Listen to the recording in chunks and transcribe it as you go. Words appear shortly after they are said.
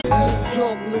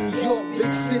York,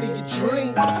 big city of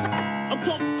dreams. I'm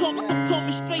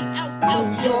coming straight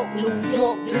out. New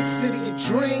York, big city of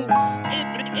dreams.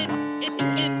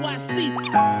 NYC.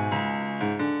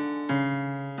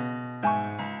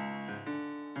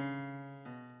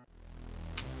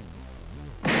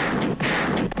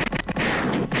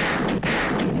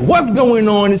 What's going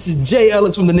on? This is J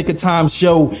Ellis from the Knick of Time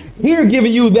Show, here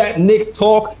giving you that Knicks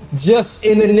talk just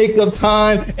in the nick of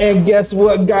time. And guess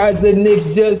what, guys? The Knicks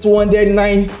just won their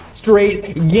 9th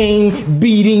straight game,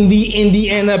 beating the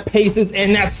Indiana Pacers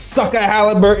and that sucker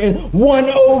Halliburton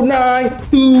 109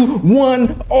 to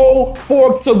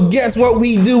 104. So guess what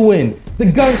we doing?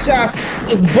 The gunshots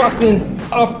is busting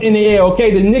up in the air,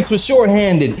 okay? The Knicks was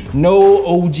shorthanded. No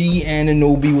OG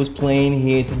Anunoby was playing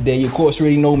here today. Of course, you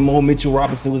already know Mo Mitchell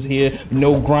Robinson was here.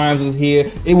 No Grimes was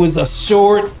here. It was a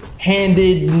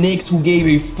short-handed Knicks who gave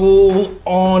a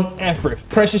full-on effort.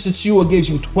 Precious Achiuwa gives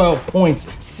you 12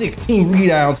 points, 16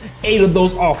 rebounds, 8 of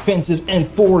those offensive, and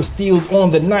 4 steals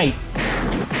on the night.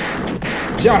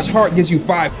 Josh Hart gives you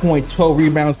 5 points, 12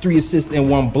 rebounds, 3 assists, and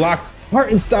 1 block.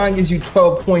 Hartenstein gives you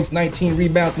 12 points, 19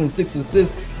 rebounds, and 6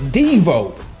 assists.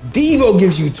 Devo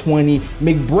gives you 20.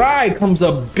 McBride comes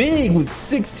up big with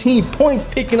 16 points,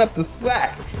 picking up the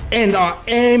slack. And our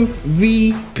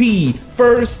MVP,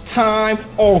 first-time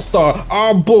All-Star,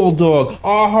 our Bulldog,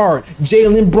 our heart,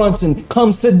 Jalen Brunson,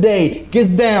 comes today, gets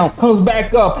down, comes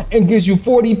back up, and gives you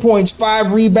 40 points,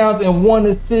 5 rebounds, and 1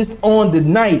 assist on the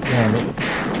night. Damn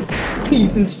it. He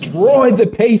destroyed the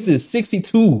Pacers,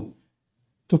 62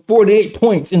 to 48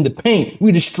 points in the paint.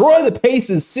 We destroy the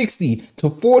Pacers 60 to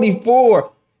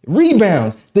 44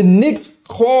 rebounds. The Knicks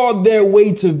clawed their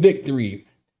way to victory.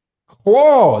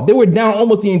 They were down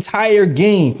almost the entire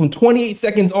game. From 28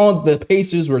 seconds on, the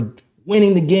Pacers were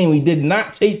winning the game. We did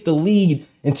not take the lead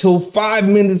until 5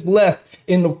 minutes left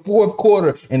in the fourth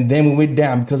quarter. And then we went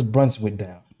down because Brunson went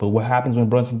down. But what happens when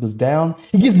Brunson goes down?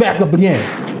 He gets back up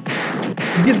again.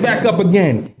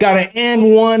 Got an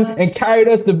and one and carried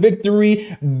us to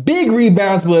victory. Big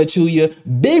rebounds by Achiuwa,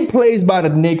 big plays by the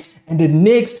Knicks, and the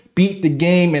Knicks beat the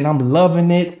game, and I'm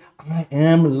loving it. I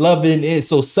am loving it.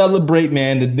 So celebrate,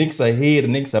 man. The Knicks are here. The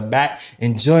Knicks are back.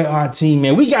 Enjoy our team,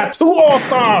 man. We got 2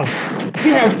 All-Stars.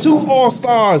 We have 2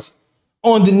 All-Stars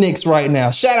on the Knicks right now.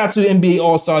 Shout out to NBA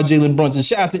All-Star Jalen Brunson.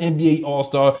 Shout out to NBA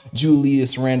All-Star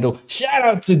Julius Randle. Shout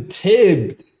out to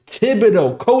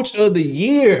Thibodeau, Coach of the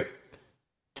Year.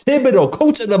 Thibodeau,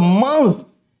 Coach of the Month.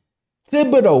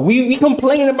 Thibodeau. We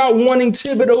complain about wanting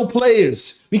Thibodeau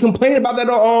players. We complain about that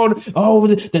all.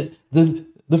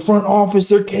 The front office,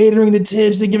 they're catering the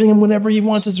Tibbs. They're giving him whatever he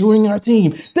wants. It's ruining our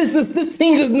team. This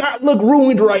team does not look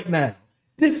ruined right now.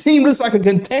 This team looks like a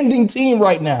contending team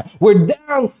right now. We're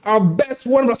down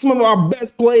some of our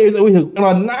best players on a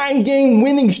 9-game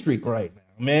winning streak right now,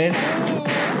 man.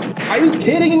 Are you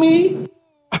kidding me?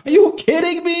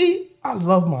 I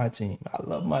love my team.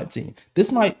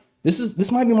 This might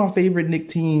be my favorite Knick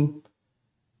team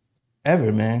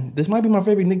ever, man. This might be my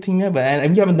favorite Knick team ever.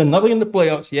 And we haven't done nothing in the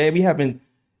playoffs. Yeah, we haven't.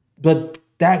 But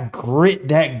that grit,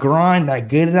 that grind, that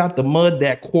get it out the mud,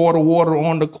 that quarter water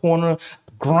on the corner,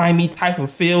 grimy type of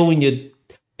feel when you're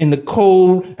in the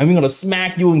cold and we're going to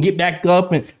smack you and get back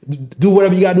up and do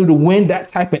whatever you got to do to win. That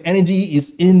type of energy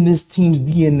is in this team's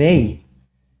DNA.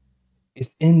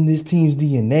 It's in this team's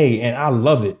DNA, and I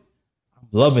love it.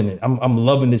 Loving it. I'm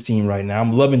loving this team right now.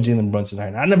 I'm loving Jalen Brunson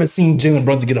right now. I never seen Jalen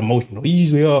Brunson get emotional. He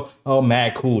usually all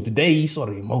mad cool. Today he saw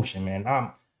the emotion, man.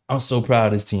 I'm so proud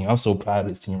of this team. I'm so proud of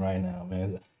this team right now,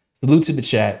 man. Salute to the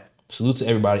chat. Salute to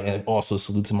everybody, and also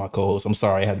salute to my co-host. I'm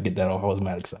sorry I had to get that off. I was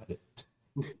mad excited.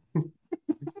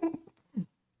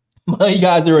 But you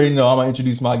guys already know I'm gonna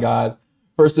introduce my guys.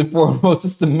 First and foremost,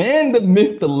 it's the man, the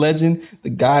myth, the legend, the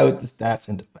guy with the stats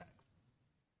and the facts.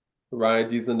 Ryan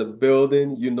G's in the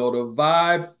building. You know the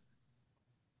vibes.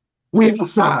 We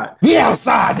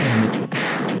outside.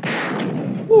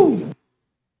 Woo.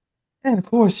 And of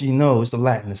course, you know it's the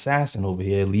Latin assassin over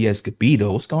here, Lee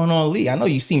Escobedo. What's going on, Lee? I know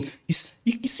you seem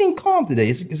calm today.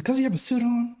 Is it because you have a suit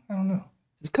on? I don't know.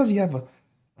 Is it because you have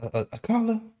a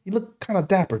collar? You look kind of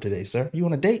dapper today, sir. You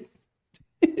on a date?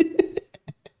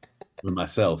 With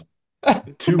myself.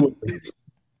 2 words.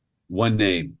 1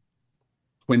 name.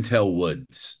 Quintel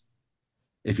Woods.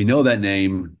 If you know that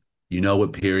name, you know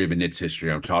what period of Knicks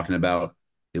history I'm talking about.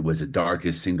 It was the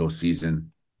darkest single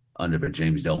season under the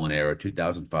James Dolan era,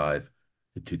 2005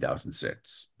 to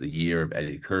 2006. The year of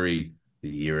Eddie Curry, the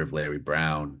year of Larry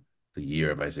Brown, the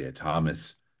year of Isaiah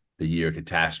Thomas, the year of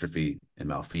catastrophe and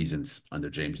malfeasance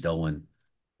under James Dolan.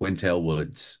 Quintel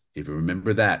Woods. If you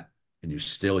remember that and you're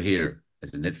still here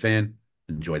as a Knicks fan,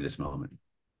 enjoy this moment.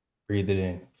 Breathe it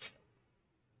in.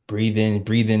 breathe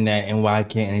in that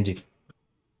NYK energy.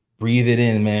 Breathe it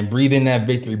in, man. Breathe in that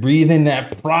victory. Breathe in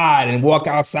that pride and walk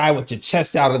outside with your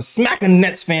chest out and smack a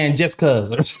Nets fan just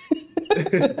cause.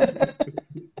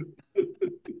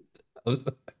 All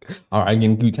right, I'm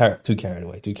getting too carried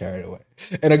away.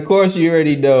 And of course, you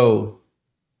already know,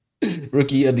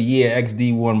 Rookie of the Year,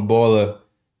 XD1 baller,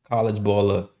 college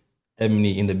baller,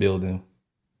 Ebony in the building.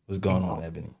 What's going on,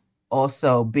 Ebony?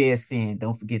 Also, Bears fan.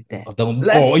 Don't forget that.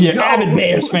 You're avid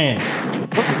Bears fan.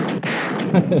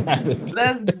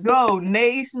 Let's go.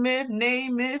 Naismith,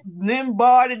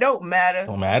 Nimbard. It don't matter.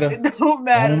 It don't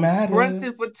matter.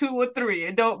 Brunson for 2 or 3.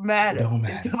 It don't matter.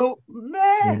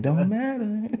 It don't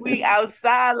matter. We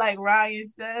outside, like Ryan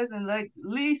says, and like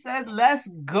Lee says, let's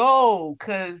go.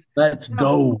 Let's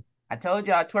go. I told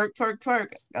y'all, twerk.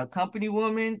 A company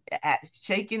woman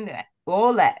shaking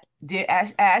all that. Did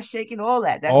ass shaking, all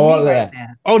that. That's all me right now.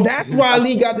 Oh, that's why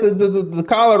Lee got the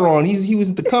collar on. He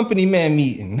was at the company man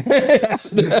meeting.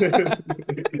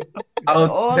 I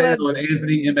was saying on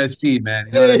Anthony MSG, man.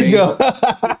 You know what I mean? Go.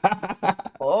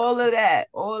 all of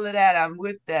that. I'm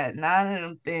with that. None of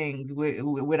them things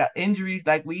with our injuries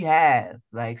like we have.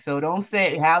 Like, so don't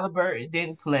say Halliburton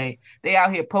didn't play. They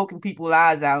out here poking people's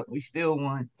eyes out. We still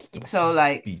won. So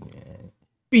like,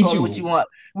 beat you. What you want?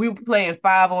 We were playing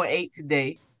 5-on-8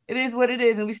 today. It is what it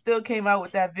is, and we still came out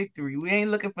with that victory. We ain't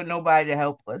looking for nobody to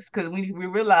help us because we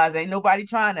realize ain't nobody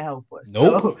trying to help us.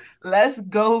 Nope. So let's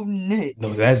go Knicks. No,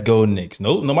 let's go Knicks.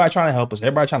 Nope, nobody trying to help us.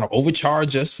 Everybody trying to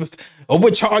overcharge us for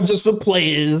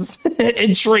players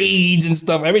and trades and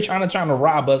stuff. Everybody trying to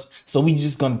rob us. So we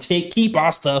just gonna keep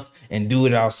our stuff and do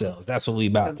it ourselves. That's what we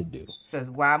about to do. Because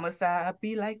why must I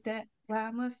be like that?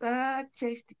 Why must I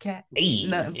chase the cat? Hey,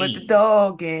 nothing but the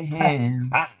dog in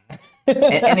him.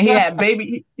 and he had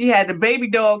the baby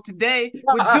dog today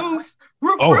with Deuce.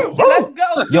 Roof. Let's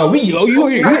go. Yo,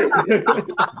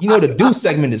 you know the Deuce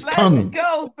segment is coming. Let's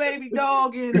go, baby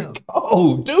dog in him.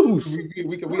 Oh, Deuce.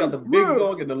 We got the big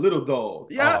dog and the little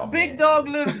dog. Yeah, big dog,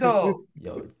 little dog.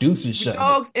 Yo, Deuce is shutting.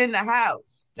 Dogs in the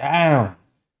house. Damn.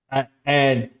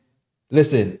 And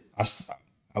listen,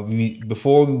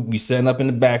 before we setting up in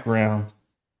the background,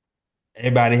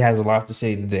 everybody has a lot to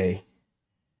say today.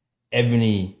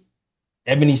 Ebony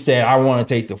said, I want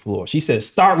to take the floor. She said,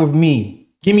 start with me.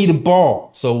 Give me the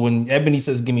ball. So when Ebony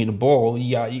says, give me the ball,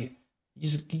 you gotta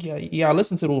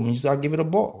listen to the woman. You just gotta give it a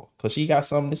ball because she got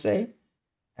something to say.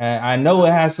 And I know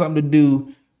it has something to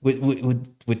do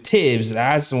with Tibbs. And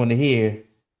I just want to hear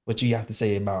what you have to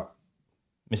say about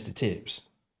Mr. Tibbs.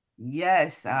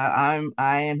 Yes, I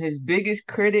am his biggest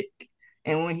critic.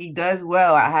 And when he does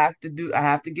well, I have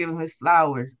to give him his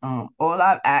flowers. All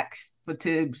I've asked for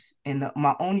Tibbs and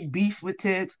my only beefs with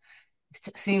Tibbs,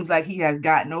 it seems like he has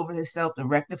gotten over himself and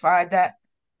rectified that.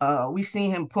 We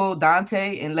seen him pull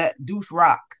Dante and let Deuce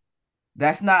rock.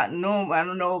 That's not normal. I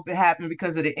don't know if it happened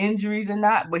because of the injuries or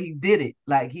not, but he did it.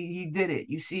 Like he did it.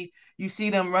 You see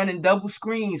them running double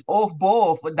screens off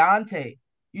ball for Dante.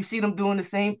 You see them doing the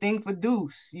same thing for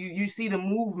Deuce. You see the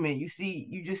movement. You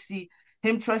just see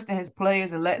him trusting his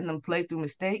players and letting them play through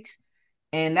mistakes.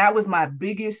 And that was my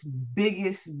biggest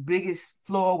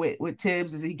flaw with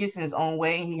Tibbs is he gets in his own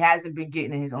way, and he hasn't been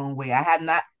getting in his own way. I have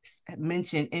not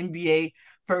mentioned NBA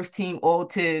first team all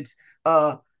Tibbs,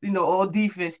 all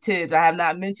defense Tibbs. I have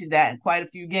not mentioned that in quite a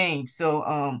few games.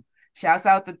 So shouts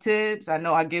out to Tibbs. I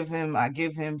know I give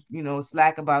him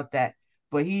slack about that.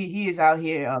 But he is out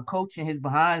here coaching his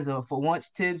behinds. For once,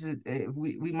 Tibbs,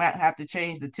 we might have to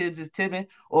change the Tibbs is Tibbin.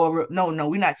 Or no,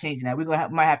 we're not changing that.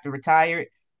 Might have to retire it.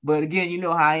 But again, you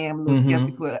know how I am, a little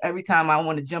skeptical. Every time I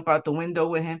want to jump out the window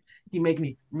with him, he make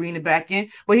me rein it back in.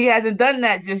 But he hasn't done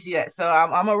that just yet. So I'm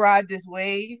gonna ride this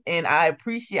wave, and I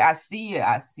see it.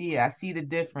 I see the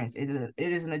difference. It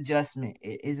is an adjustment.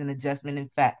 It is an adjustment. In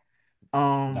fact.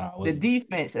 The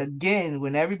defense again,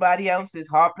 when everybody else is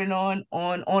harping on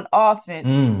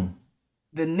offense,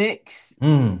 the Knicks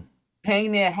hang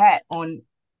their hat on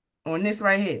this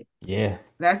right here. Yeah,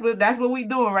 that's what we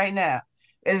doing right now.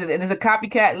 It's a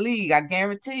copycat league. I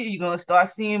guarantee you're gonna start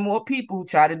seeing more people who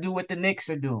try to do what the Knicks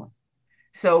are doing.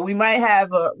 So we might have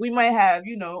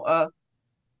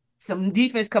some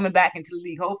defense coming back into the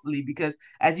league, hopefully, because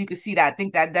as you can see, I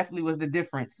think that definitely was the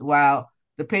difference. While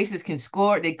the Pacers can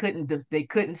score, they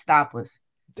couldn't stop us.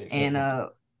 And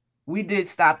we did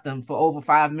stop them for over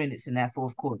 5 minutes in that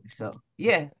fourth quarter. So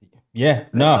yeah. Yeah.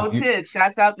 Let's go Tibbs.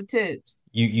 Shouts out to Tibbs.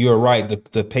 You're right.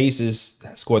 The Pacers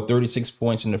scored 36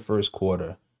 points in the first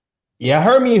quarter. Yeah, I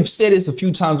heard me say this a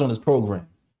few times on this program.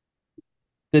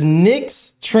 The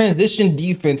Knicks transition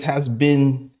defense has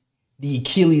been the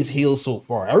Achilles heel so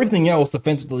far. Everything else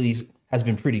defensively has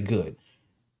been pretty good.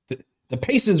 The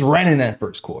Pacers ran in that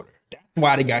first quarter. That's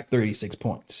why they got 36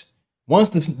 points. Once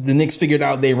the Knicks figured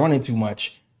out they running too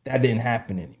much, that didn't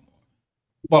happen anymore.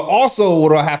 But also,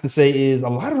 what I have to say is a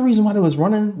lot of the reason why they was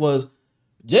running was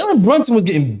Jalen Brunson was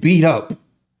getting beat up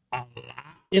a lot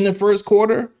in the first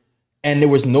quarter, and there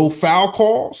was no foul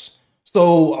calls.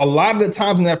 So a lot of the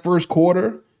times in that first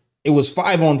quarter, it was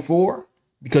 5-on-4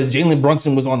 because Jalen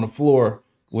Brunson was on the floor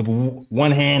with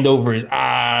one hand over his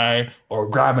eye or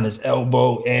grabbing his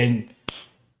elbow, and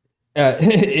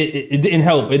it didn't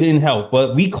help. It didn't help,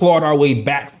 but we clawed our way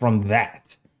back from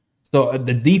that. So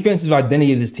the defensive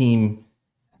identity of this team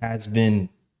has been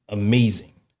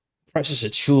amazing. Precious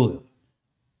Achula,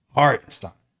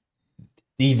 Hartenstein,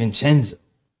 DiVincenzo.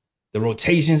 The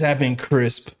rotations have been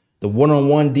crisp. The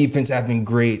one-on-one defense have been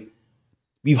great.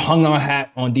 We've hung our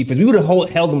hat on defense. We would have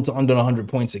held them to under 100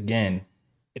 points again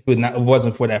if it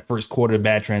wasn't for that first quarter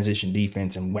bad transition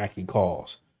defense and wacky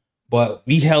calls. But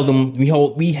we held them. We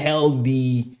held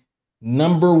the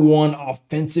number one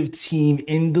offensive team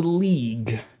in the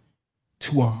league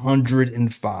to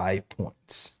 105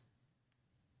 points,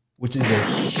 which is a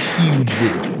huge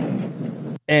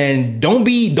deal. And don't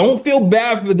feel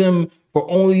bad for them for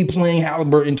only playing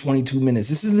Halliburton 22 minutes.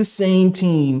 This is the same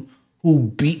team who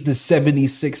beat the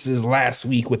 76ers last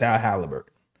week without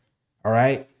Halliburton. All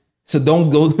right? So don't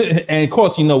go. And of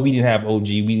course, we didn't have OG.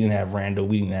 We didn't have Randall.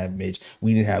 We didn't have Mitch.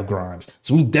 We didn't have Grimes.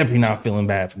 So we definitely not feeling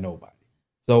bad for nobody.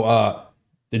 So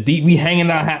we hanging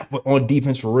our hat on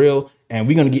defense for real. And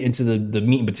we're going to get into the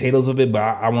meat and potatoes of it. But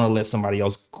I want to let somebody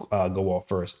else go off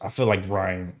first. I feel like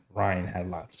Ryan had a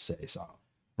lot to say. So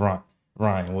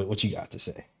Ryan, what you got to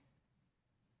say?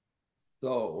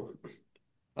 So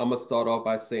I'm going to start off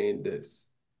by saying this.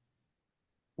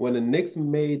 When the Knicks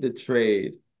made the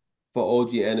trade for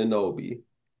OG Anunoby,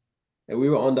 and we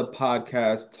were on the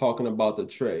podcast talking about the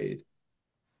trade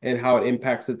and how it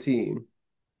impacts the team,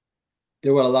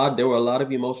 there were a lot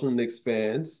of emotional Knicks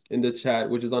fans in the chat,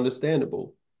 which is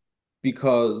understandable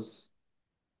because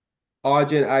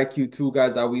RJ and IQ, two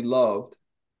guys that we loved,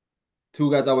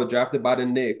 two guys that were drafted by the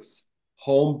Knicks,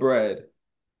 homebred,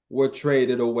 were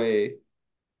traded away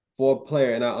for a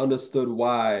player, and I understood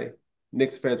why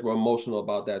Knicks fans were emotional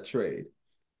about that trade.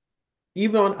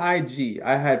 Even on IG,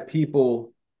 I had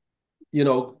people,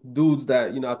 dudes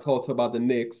that, I talked to about the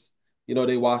Knicks,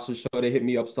 they watch the show, they hit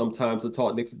me up sometimes to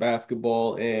talk Knicks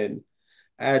basketball, and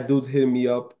I had dudes hitting me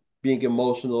up being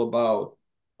emotional about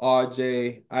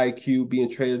RJ, IQ being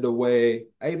traded away.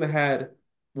 I even had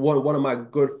one of my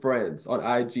good friends on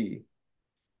IG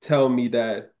tell me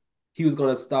that he was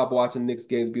going to stop watching Knicks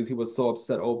games because he was so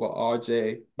upset over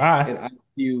RJ and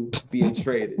IQ being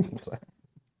traded.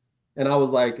 And I was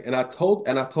like, and I told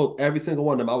every single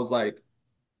one of them, I was like,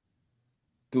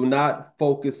 do not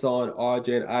focus on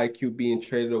RJ and IQ being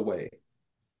traded away.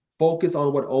 Focus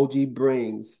on what OG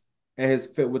brings and his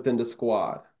fit within the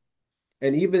squad.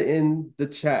 And even in the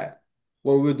chat,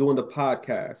 when we were doing the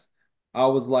podcast, I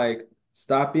was like,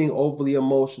 stop being overly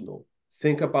emotional.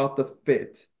 Think about the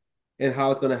fit and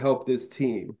how it's going to help this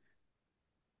team.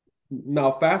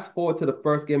 Now, fast forward to the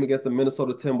first game against the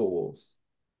Minnesota Timberwolves.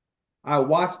 I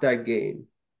watched that game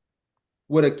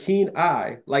with a keen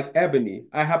eye, like Ebony.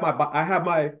 I have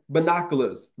my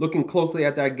binoculars looking closely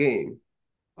at that game.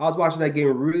 I was watching that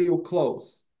game real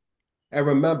close. And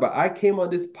remember, I came on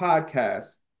this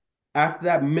podcast after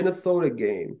that Minnesota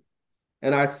game,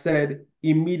 and I said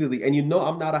immediately, and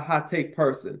I'm not a hot take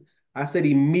person. I said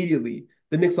immediately,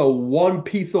 the Knicks are one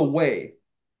piece away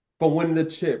from winning the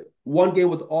chip. One game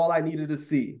was all I needed to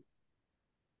see.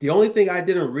 The only thing I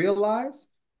didn't realize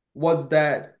was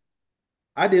that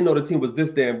I didn't know the team was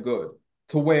this damn good,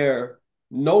 to where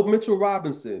no Mitchell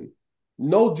Robinson,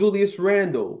 no Julius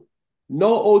Randle,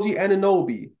 no OG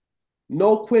Anunoby,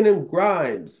 no Quentin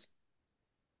Grimes,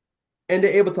 and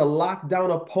they're able to lock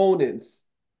down opponents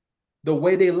the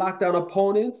way they lock down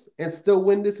opponents and still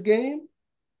win this game.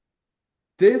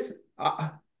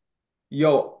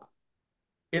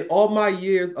 In all my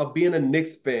years of being a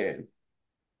Knicks fan,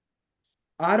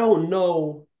 I don't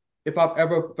know if I've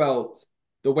ever felt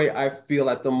the way I feel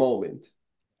at the moment.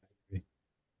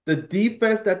 The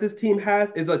defense that this team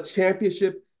has is a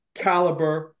championship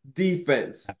caliber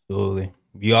defense. Absolutely.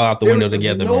 We all out the window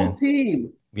together, man.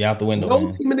 We out the window, man.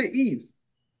 No team in the East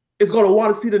is going to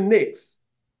want to see the Knicks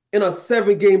in a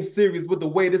 7-game series with the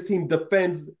way this team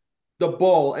defends the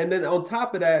ball. And then on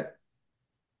top of that,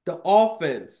 the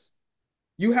offense.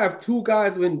 You have two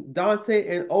guys in Dante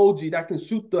and OG that can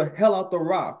shoot the hell out the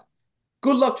rock.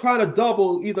 Good luck trying to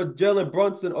double either Jalen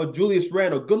Brunson or Julius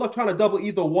Randle. Good luck trying to double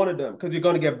either one of them because you're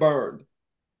going to get burned.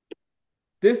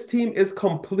 This team is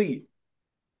complete.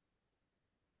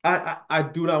 I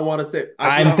do not want to say.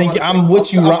 I'm thinking. I'm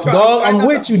with you, dog. I'm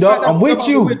with you, dog. I'm with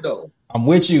you. I'm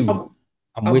with you.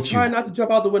 I'm with you. I'm trying not to jump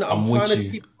out the window. I'm trying to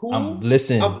keep cool.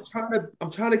 Listen. I'm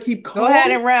trying to keep calm. Go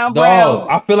ahead and round Browns.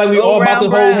 I feel like we all about to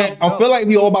hold hands. I feel like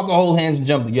we all about to hold hands and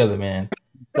jump together, man.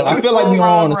 I feel like we're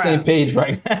all on the same page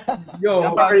right now. Yo,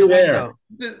 jump out the window.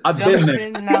 I've been there.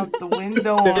 Jumping out the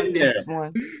window on this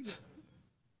one.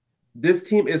 This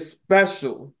team is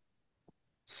special.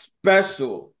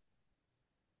 Special.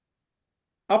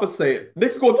 I'm gonna say it.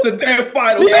 Knicks going to the damn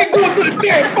finals. Knicks going to the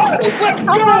damn finals. Let's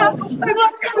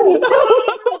go.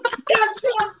 Let's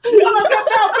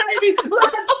go, baby.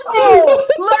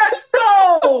 Let's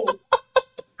go.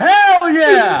 Hell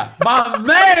yeah, my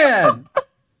man.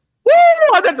 Woo!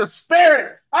 I got the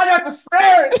spirit.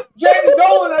 James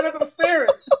Dolan, I got the spirit.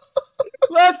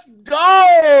 Let's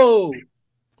go,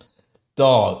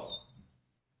 dog.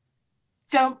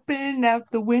 Jumping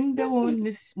out the window on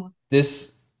this one.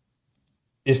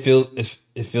 It feels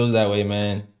that way,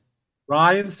 man.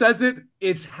 Ryan says it,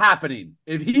 it's happening.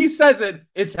 If he says it,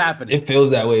 it's happening. It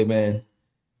feels that way, man.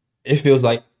 It feels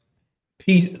like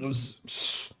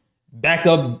peace.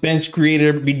 Backup bench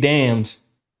creator be damned.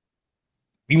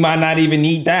 We might not even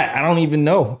need that. I don't even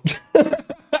know. I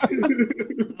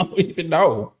don't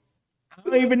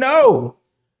even know.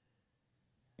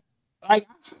 Like,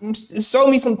 it showed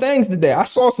me some things today. I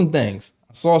saw some things.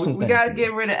 We gotta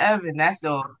get rid of Evan. That's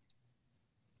all.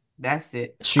 That's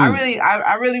it. Shoot.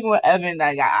 I really want Evan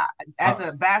as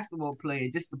a basketball player,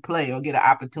 just to play or get an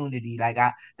opportunity.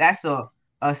 That's all.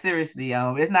 Seriously,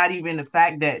 it's not even the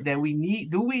fact that we need.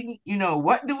 Do we?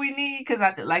 What do we need? Because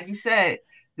like you said,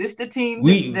 this the team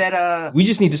that we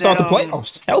just need to start the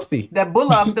playoffs healthy. That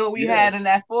Bullock thought we had in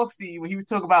that 4th seed when he was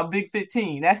talking about Big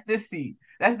 15. That's this seed.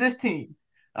 That's this team.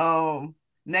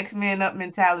 Next man up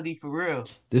mentality for real.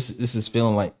 This is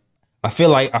feeling like I feel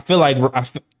like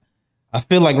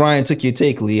Ryan took your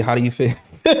take, Lee. How do you feel?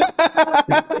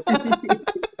 I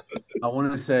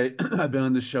want to say I've been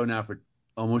on this show now for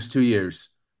almost 2 years.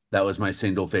 That was my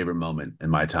single favorite moment in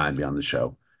my time beyond the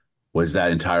show, was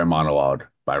that entire monologue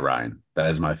by Ryan. That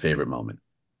is my favorite moment.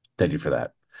 Thank you for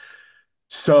that.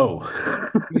 So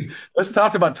let's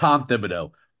talk about Tom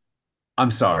Thibodeau.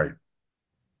 I'm sorry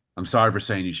for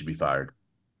saying you should be fired.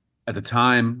 At the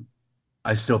time,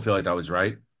 I still feel like I was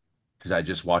right because I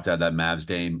just walked out of that Mavs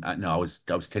game. I was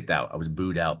kicked out. I was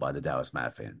booed out by the Dallas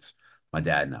Mavs fans, my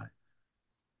dad and I.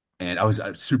 And I was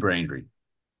super angry.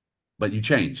 But you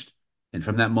changed. And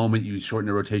from that moment, you shortened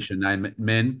the rotation to 9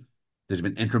 men. There's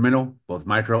been incremental, both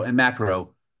micro and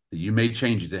macro, that you made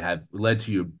changes that have led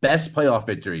to your best playoff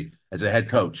victory as a head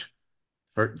coach.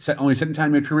 For only second time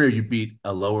in your career, you beat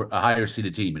a higher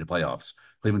seeded team in the playoffs.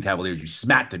 Cleveland Cavaliers, you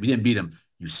smacked them. You didn't beat them.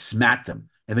 You smacked them.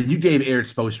 And then you gave Eric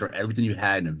Spoelstra everything you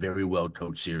had in a very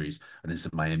well-coached series against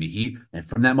the Miami Heat. And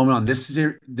from that moment on this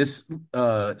season,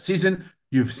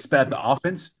 you've sped up the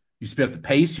offense. You sped up the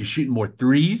pace. You're shooting more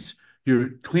threes. You're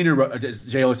cleaner,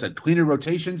 as J Ellis said, cleaner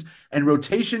rotations. And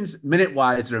rotations,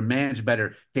 minute-wise, that are managed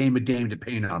better game to game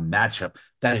depending on matchup.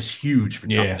 That is huge for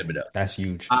Tom Thibodeau. That's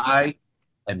huge. I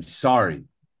am sorry.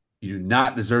 You do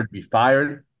not deserve to be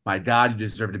fired. My God, you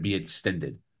deserve to be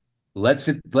extended. Let's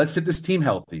get this team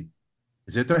healthy.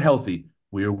 Because if they're healthy,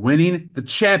 we are winning the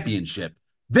championship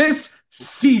this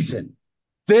season.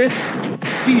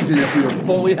 If we are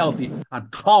fully healthy, I'm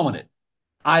calling it.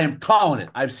 I am calling it.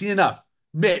 I've seen enough.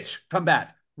 Mitch, come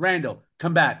back. Randall,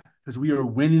 come back. Because we are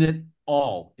winning it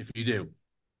all if you do.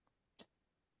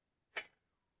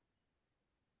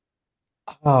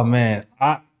 Oh, man.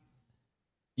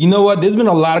 You know what? There's been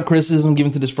a lot of criticism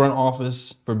given to this front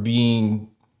office for being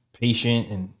patient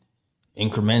and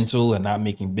incremental and not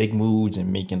making big moves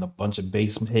and making a bunch of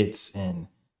base hits.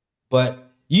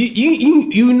 But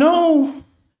you know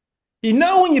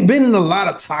when you've been in a lot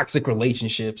of toxic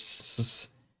relationships,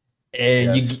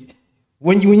 and yes.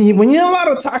 when you're in a lot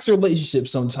of toxic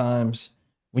relationships, sometimes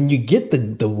when you get the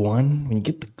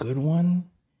good one,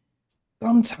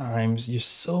 sometimes you're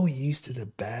so used to the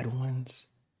bad ones,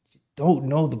 you don't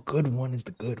know the good one is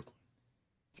the good one.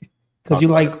 Because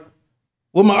you're like,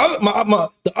 well,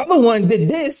 the other one did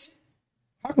this.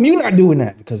 How come you're not doing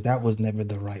that? Because that was never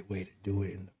the right way to do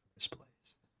it in the first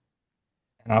place.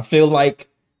 And I feel like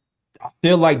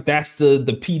that's the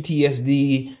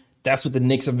PTSD. That's what the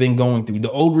Knicks have been going through.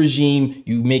 The old regime,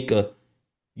 you make a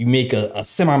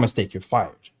semi mistake, you're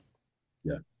fired.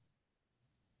 Yeah,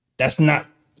 that's not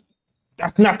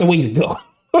the way to go.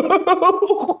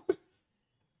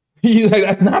 He's like,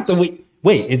 that's not the way.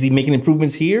 Wait, is he making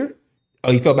improvements here?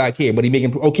 Oh, he fell back here, but he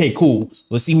making. Okay, cool.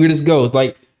 Let's see where this goes.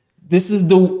 Like, this is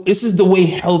the way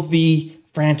healthy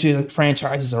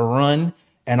franchises are run,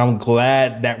 And I'm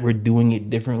glad that we're doing it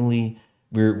differently.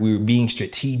 We're being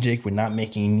strategic. We're not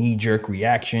making knee-jerk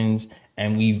reactions.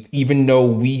 And even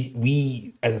though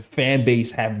we as a fan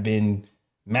base have been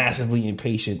massively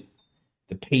impatient,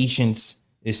 the patience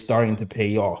is starting to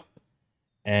pay off.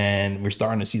 And we're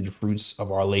starting to see the fruits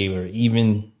of our labor.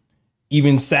 Even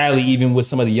sadly, even with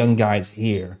some of the young guys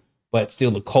here, but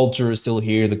still the culture is still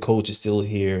here. The coach is still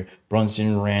here.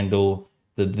 Brunson, Randall,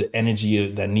 the energy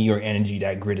of that New York energy,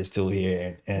 that grit is still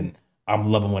here. And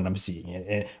I'm loving what I'm seeing.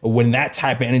 And when that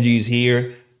type of energy is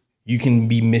here, you can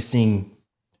be missing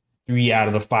 3 out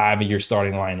of the 5 of your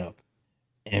starting lineup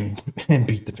and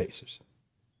beat the Pacers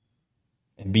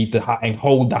and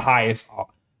hold the highest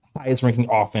ranking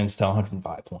offense to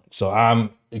 105 points. So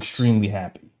I'm extremely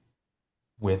happy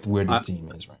with where this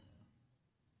team is right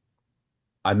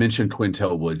now. I mentioned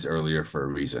Quintel Woods earlier for a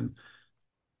reason.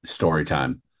 Story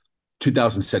time.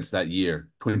 2006, that year,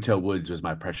 Quintel Woods was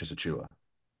my precious Achua.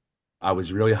 I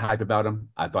was really hype about him.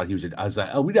 I thought I was like,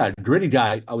 oh, we got a gritty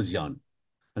guy. I was young.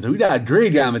 I was like, we got a gritty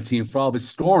guy on the team for all of his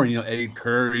scoring, Eddie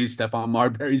Curry, Stephon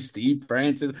Marbury, Steve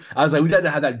Francis. I was like, we got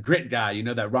to have that grit guy,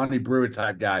 that Ronnie Brewer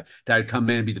type guy that would come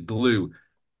in and be the glue.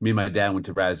 Me and my dad went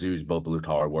to Razoo's, both blue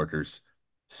collar workers,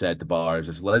 sat at the bars.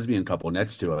 This lesbian couple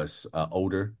next to us,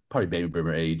 older, probably baby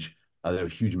boomer age. They were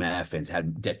huge Mav fans,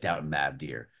 had decked out in Mav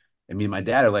gear. And me and my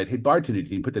dad are like, hey, bartender,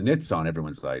 can you put the knits on?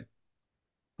 Everyone's like,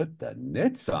 put the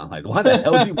knits on? Like, why the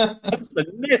hell do you put the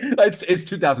knits? It's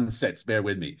 2006. Bear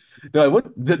with me. They're like,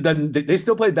 what? They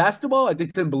still play basketball? They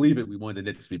couldn't believe it. We wanted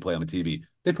the Knicks to be playing on the TV.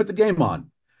 They put the game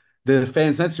on. The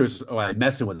fans next to us are like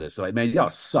messing with us. So like, man, y'all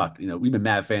suck. We've been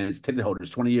Mad fans, ticket holders,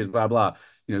 20 years, blah, blah.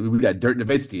 We got Dirk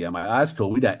Nowitzki. I'm like, that's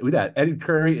cool. We got Eddie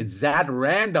Curry and Zach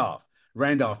Randolph.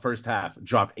 Randolph, first half,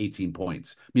 dropped 18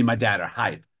 points. Me and my dad are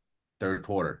hype. Third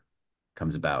quarter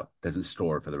comes about, doesn't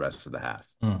score for the rest of the half.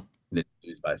 They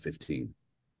lose by 15.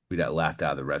 We got laughed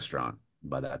out of the restaurant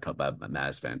by my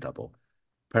Mavs fan couple.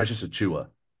 Precious Achua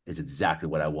is exactly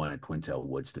what I wanted Quintel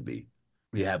Woods to be.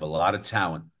 We have a lot of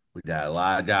talent. We got a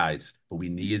lot of guys, but we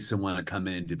needed someone to come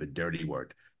in and do the dirty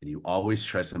work. And you always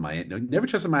trust in Miami. Never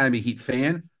trust a Miami Heat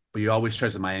fan, but you always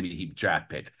trust a Miami Heat draft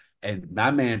pick. And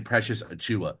my man, Precious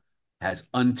Achua, has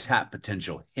untapped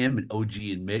potential. Him and OG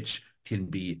and Mitch can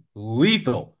be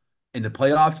lethal in the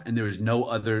playoffs, and there is no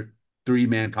other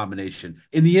three-man combination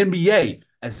in the NBA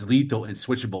as lethal and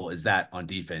switchable as that on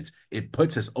defense. It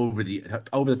puts us over the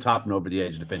top and over the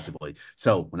edge defensively.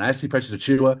 So when I see Precious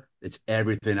Achua, it's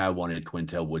everything I wanted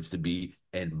Quintel Woods to be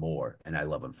and more, and I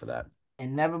love him for that.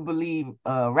 And never believe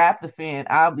Raptor fan,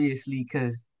 obviously,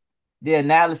 because the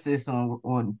analysis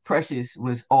on Precious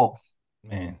was off.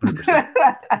 Man,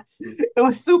 it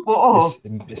was super off.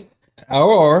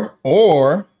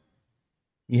 Or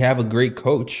you have a great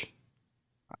coach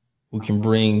who can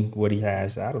bring what he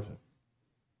has out of him.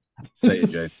 Say it,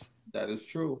 Jay. That is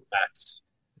true.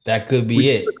 That could be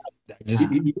it.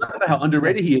 You talk about how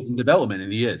underrated he is in development,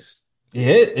 and he is.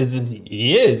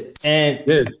 He is. And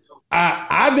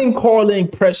I've been calling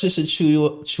Precious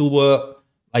Achua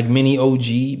like mini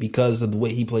OG because of the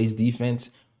way he plays defense.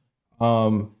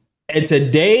 And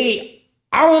today,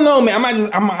 I don't know, man.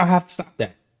 I have to stop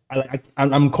that.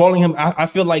 I'm calling him. I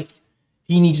feel like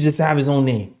he needs to just have his own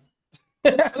name.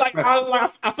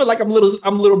 I feel like I'm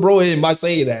little bro him by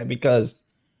saying that because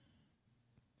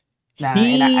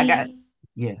I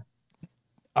got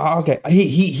okay.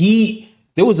 He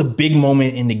there was a big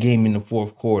moment in the game in the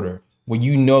fourth quarter where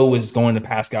it's going to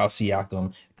Pascal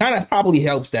Siakam. Kind of probably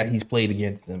helps that he's played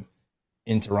against them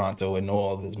in Toronto and know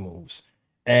all of his moves.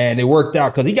 And it worked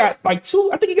out because he got two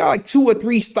or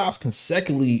three stops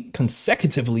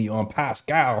consecutively on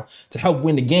Pascal to help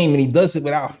win the game, and he does it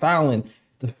without fouling.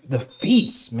 The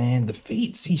feats, man,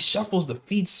 he shuffles the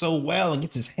feet so well and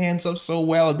gets his hands up so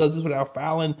well and does this without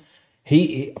fouling.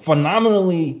 He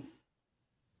phenomenally.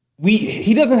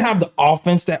 He doesn't have the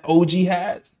offense that OG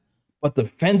has, but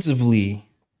defensively,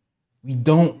 we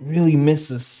don't really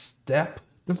miss a step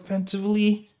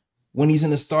defensively when he's in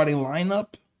the starting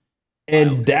lineup.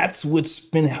 And that's what's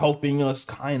been helping us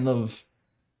kind of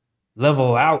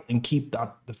level out and keep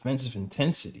that defensive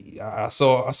intensity. I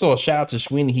saw a shout out to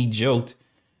Sweeney. He joked,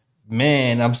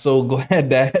 man, I'm so glad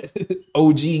that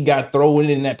OG got thrown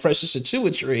in that Precious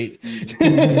Achua trade.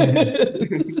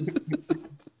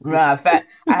 In fact,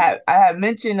 I had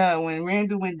mentioned when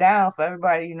Randall went down for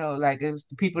everybody, like it was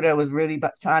the people that was really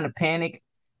trying to panic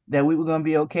that we were gonna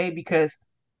be okay because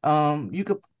you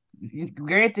could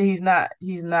granted he's not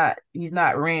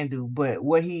Randall, but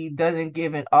what he doesn't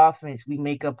give in offense, we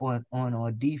make up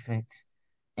on defense.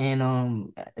 And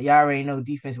y'all already know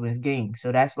defense wins games.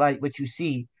 So that's why what you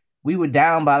see, we were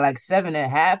down by like 7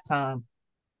 at halftime.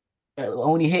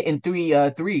 only hitting three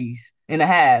threes and a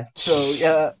half.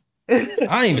 So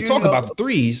I didn't even talk about the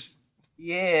threes.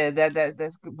 yeah,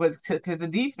 that's but because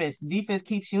the defense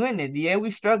keeps you in it. Yeah, we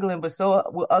struggling, but so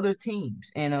with other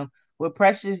teams, and with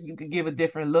Precious, you could give a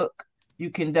different look.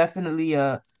 You can definitely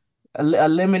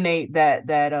eliminate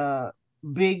that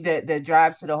big that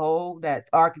drives to the hole, that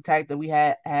archetype that we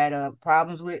had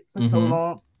problems with for so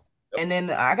long. And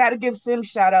then I got to give Sims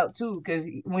shout out too, because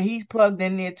when he's plugged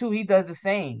in there too, he does the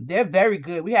same. They're very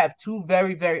good. We have two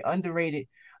very, very underrated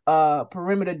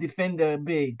perimeter defender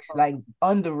bigs, like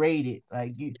underrated.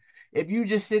 Like if you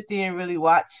just sit there and really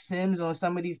watch Sims on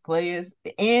some of these players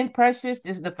and Precious,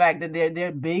 just the fact that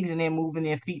they're bigs and they're moving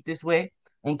their feet this way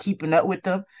and keeping up with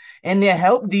them, and their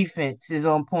help defense is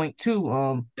on point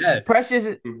too. Yes.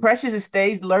 Precious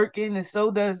stays lurking, and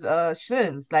so does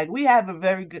Sims. Like we have a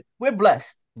very good. We're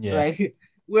blessed. Yeah. Like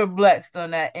we're blessed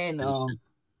on that end.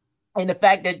 And the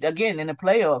fact that again in the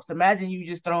playoffs, imagine you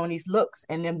just throwing these looks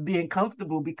and them being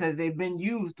comfortable because they've been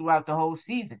used throughout the whole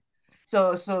season.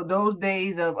 So those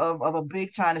days of a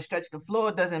big trying to stretch the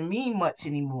floor doesn't mean much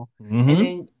anymore.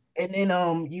 And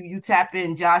then you tap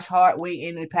in Josh Hart waiting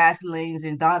in the passing lanes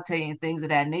and Dante and things of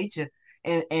that nature,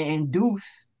 and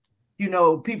Deuce,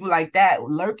 people like that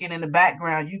lurking in the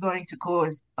background, you're going to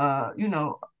cause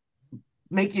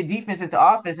make your defense into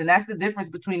offense. And that's the difference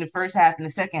between the first half and the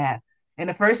second half. In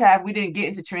the first half, we didn't get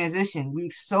into transition.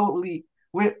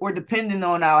 We're depending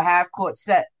on our half court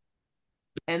set.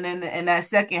 And then in that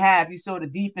second half, you saw the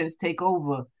defense take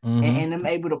over and them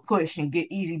able to push and get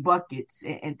easy buckets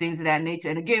and things of that nature.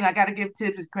 And again, I got to give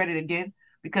Tibbs his credit again,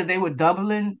 because they were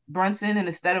doubling Brunson, and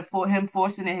instead of him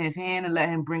forcing it in his hand and let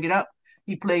him bring it up,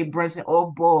 he played Brunson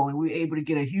off ball, and we were able to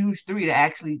get a huge three that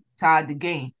actually tied the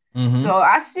game. So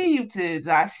I see you, Tibbs.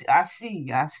 I see.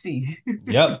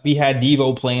 Yep, we had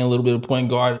Devo playing a little bit of point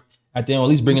guard at the end, or at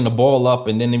least bringing the ball up,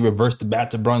 and then they reversed the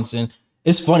bat to Brunson.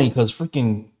 It's funny because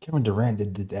freaking Kevin Durant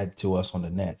did that to us on the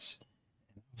Nets.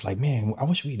 It's like, man, I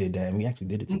wish we did that, and we actually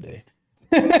did it today.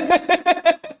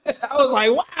 I was like,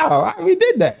 wow, we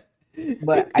did that.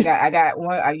 But I got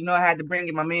one. I had to bring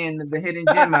my man the hidden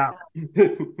gem out.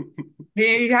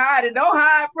 He hiding. Don't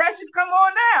hide, Precious. Come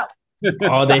on out.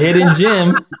 Oh, the hidden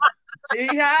gem. He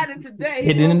hiding today.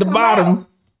 Hidden in the bottom.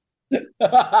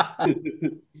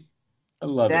 I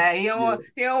love it. He don't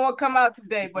want to come out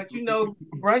today, but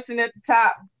Brunson at the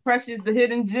top, Precious the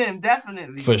hidden gem,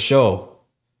 definitely. For sure.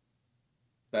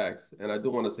 Facts. And I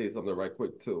do want to say something right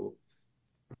quick too.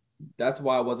 That's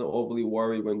why I wasn't overly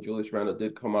worried when Julius Randle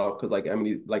did come out, because like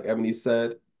Ebony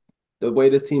said, the way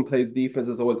this team plays defense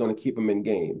is always going to keep them in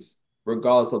games,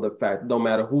 regardless of the fact, no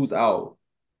matter who's out.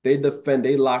 They defend,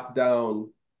 they lock down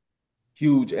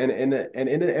huge. And in an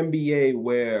NBA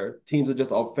where teams are just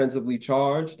offensively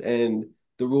charged and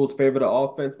the rules favor the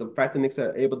offense, the fact that Knicks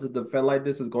are able to defend like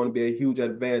this is going to be a huge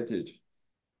advantage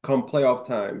come playoff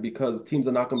time, because teams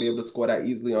are not going to be able to score that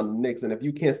easily on the Knicks. And if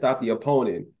you can't stop the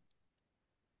opponent,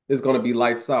 it's going to be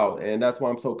lights out. And that's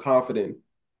why I'm so confident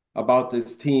about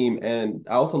this team. And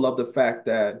I also love the fact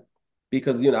that,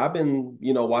 because, I've been,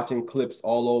 watching clips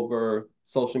all over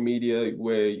social media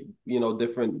where,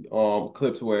 different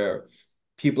clips where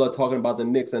people are talking about the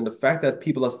Knicks, and the fact that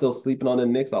people are still sleeping on the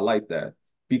Knicks, I like that,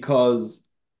 because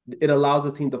it allows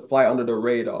the team to fly under the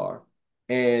radar.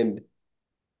 And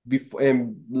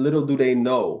little do they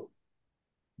know,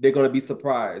 they're going to be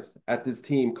surprised at this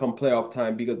team come playoff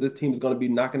time, because this team is going to be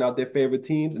knocking out their favorite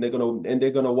teams, and they're going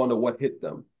to wonder what hit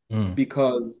them,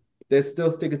 because they're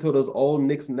still sticking to those old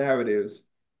Knicks narratives,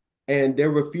 and they're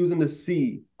refusing to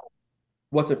see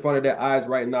what's in front of their eyes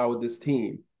right now with this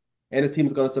team. And this team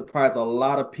is going to surprise a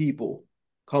lot of people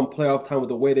come playoff time with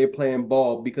the way they're playing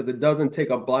ball, because it doesn't take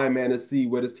a blind man to see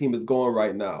where this team is going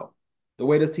right now. The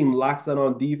way this team locks in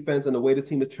on defense and the way this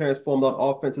team is transformed on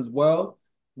offense as well.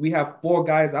 We have 4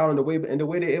 guys out, and the way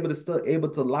they're still able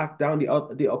to lock down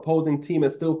the opposing team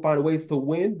and still find ways to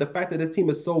win. The fact that this team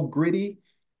is so gritty,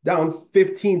 down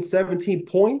 15, 17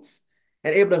 points,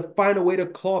 and able to find a way to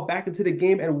claw back into the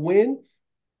game and win.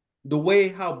 The way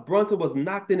how Brunson was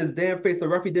knocked in his damn face, the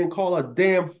referee didn't call a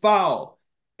damn foul,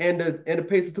 and the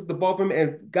Pacers took the ball from him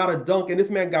and got a dunk, and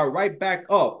this man got right back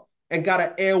up and got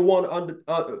an air one on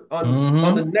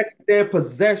the next damn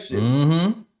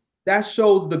possession. That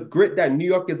shows the grit that New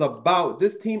York is about.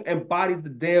 This team embodies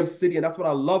the damn city, and that's what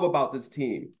I love about this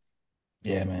team.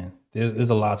 Yeah, man.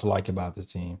 There's a lot to like about this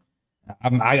team.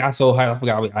 I got so hyped, I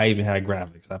forgot I even had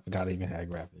graphics. I even had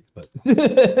graphics, but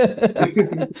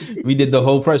we did the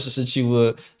whole pressure since you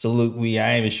would. So look,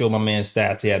 I even showed my man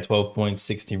stats. He had 12 points,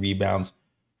 16 rebounds,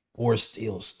 4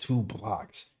 steals, 2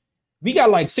 blocks. We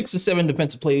got like 6 or 7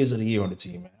 defensive players of the year on the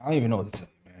team, man. I don't even know what to tell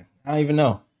you, man. I don't even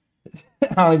know.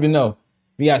 I don't even know.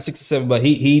 We got 6 or 7, but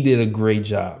he did a great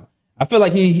job. I feel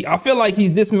like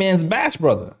he's this man's bash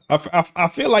brother. I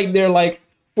feel like they're like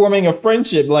forming a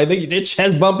friendship. Like they're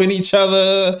chest bumping each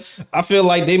other. I feel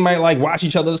like they might like watch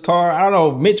each other's car. I don't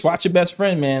know. Mitch, watch your best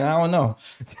friend, man. I don't know.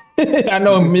 I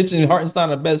know Mitch and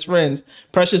Hartenstein are best friends.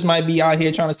 Precious might be out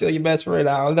here trying to steal your best friend.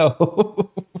 I don't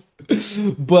know.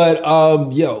 But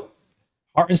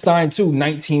Hartenstein too,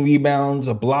 19 rebounds,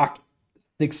 a block,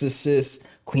 6 assists,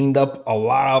 cleaned up a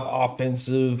lot of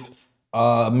offensive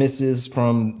misses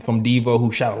from Devo,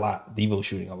 who shot a lot. Devo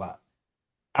shooting a lot.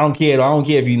 I don't care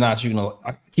if you're not shooting a lot.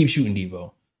 I keep shooting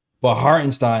Devo. But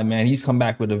Hartenstein, man, he's come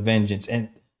back with a vengeance. And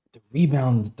the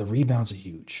rebounds are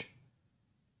huge.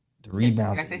 The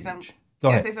rebounds Can I say something? Go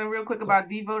Can ahead. I say something real quick about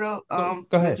Devo though?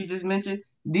 Go ahead. That you just mentioned.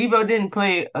 Devo didn't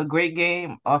play a great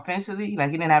game offensively.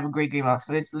 Like he didn't have a great game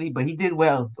offensively, but he did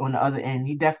well on the other end.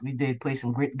 He definitely did play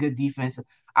some good defense.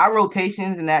 Our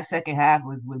rotations in that second half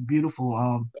was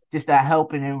beautiful. Just that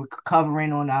helping and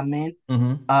recovering on our men.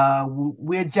 Mm-hmm.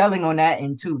 We're gelling on that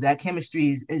end too. That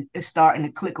chemistry is starting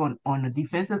to click on the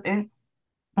defensive end.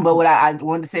 But what I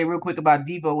wanted to say real quick about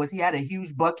Devo was he had a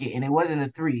huge bucket and it wasn't a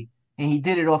three, and he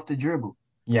did it off the dribble.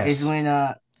 It's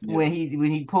Yes. when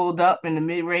he pulled up in the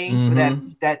mid range for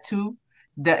that two,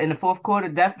 that in the fourth quarter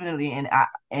definitely,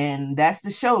 and that's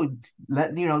the show.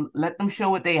 Let them show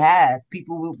what they have.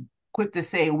 People will quick to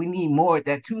say we need more at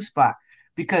that two spot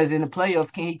because in the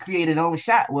playoffs can he create his own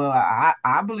shot? Well,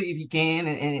 I believe he can,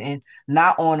 and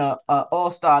not on a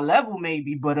all-star level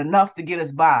maybe, but enough to get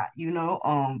us by.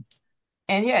 And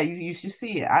yeah, you should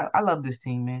see it. I love this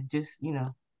team, man. Just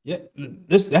Yeah,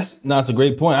 that's a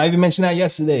great point. I even mentioned that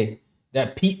yesterday.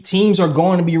 That teams are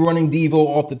going to be running Devo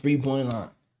off the 3-point line.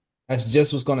 That's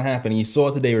just what's going to happen. And you saw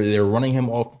it today where they're running him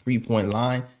off the 3-point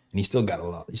line, and he still got a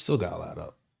lot. He still got a lot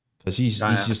up because he's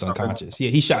just unconscious. Yeah,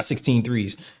 he shot 16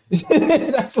 threes.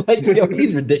 That's like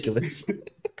he's ridiculous.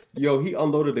 Yo, he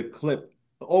unloaded a clip.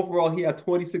 Overall, he had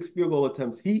 26 field goal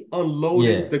attempts. He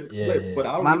unloaded the clip. Yeah.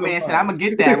 But my man said, "I'm gonna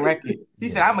get that record." He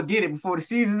said, "I'm gonna get it before the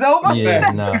season's over."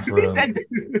 Yeah, nah, for real.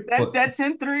 That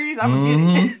 10 threes, I'm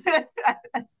gonna get it.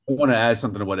 I want to add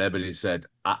something to what Ebony said.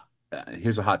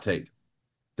 Here's a hot take.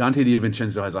 Dante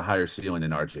DiVincenzo has a higher ceiling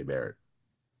than RJ Barrett.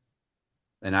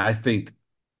 And I think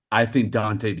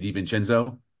Dante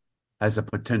DiVincenzo has a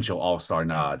potential all-star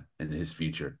nod in his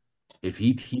future. If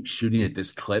he keeps shooting at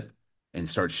this clip and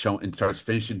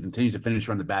continues to finish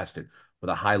around the basket with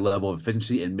a high level of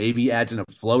efficiency and maybe adds in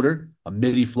a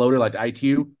midi floater like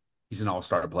IQ, he's an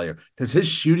all-star player. Because his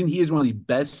shooting, he is one of the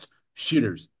best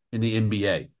shooters in the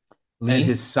NBA. And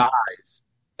his size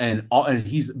and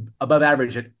he's above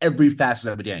average at every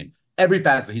facet of the game. Every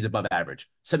facet, he's above average,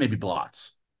 except maybe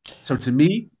blocks. So to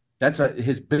me, that's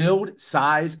his build,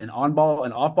 size, and on-ball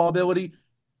and off-ball ability.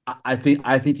 I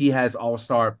think he has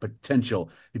all-star potential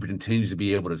if he continues to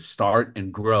be able to start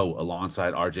and grow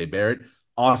alongside RJ Barrett.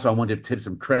 Also, I want to give Tibbs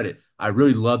some credit. I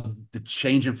really love the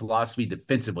change in philosophy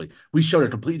defensively. We showed a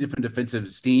completely different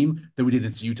defensive scheme than we did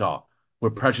against Utah, where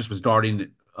Precious was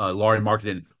guarding Laurie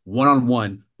Marketing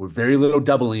one-on-one with very little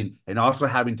doubling and also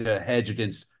having to hedge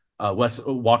against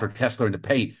Walker Kessler in the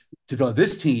paint. To go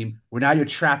this team, where now you're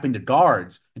trapping the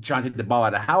guards and trying to take the ball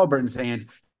out of Halliburton's hands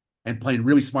and playing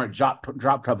really smart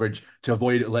drop coverage to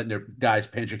avoid letting their guys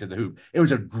penetrate to the hoop. It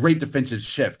was a great defensive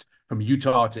shift from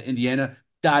Utah to Indiana.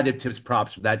 God give Tibbs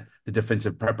props for that, the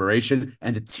defensive preparation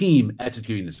and the team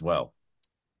executing this well.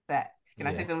 Facts. Can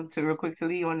I say something real quick to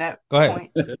Lee on that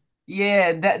point?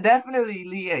 Yeah, definitely,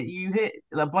 Lee. You hit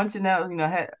a bunch of nails.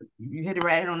 You hit it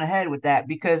right on the head with that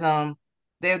because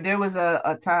there was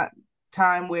a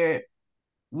time where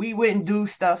we wouldn't do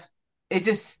stuff. It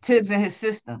just Tibbs in his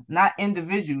system, not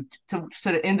individual to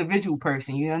the individual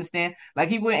person. You understand? Like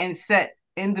he wouldn't set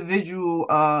individual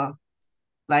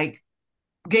like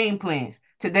game plans.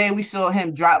 Today we saw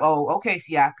him drop. Oh, okay,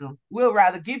 Siakam. We'll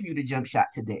rather give you the jump shot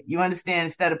today. You understand?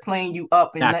 Instead of playing you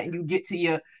up and letting you get to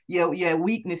your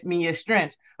weakness, your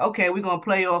strengths. Okay, we're gonna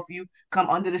play off you. Come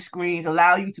under the screens,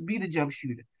 allow you to be the jump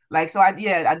shooter. Like so, I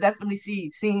definitely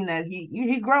seeing that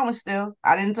he growing still.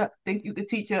 I didn't think you could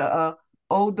teach a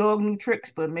old dog new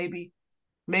tricks, but maybe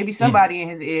somebody in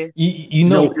his ear.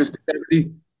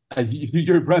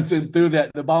 You're Brunson threw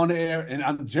the ball in the air, and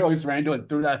I'm Joey's Randall and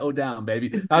threw that hoe down, baby.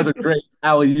 That was a great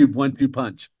alley-oop 1-2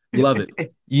 punch. Love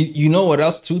it. You know what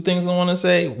else? 2 things I want to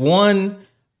say. One,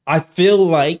 I feel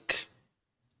like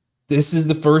this is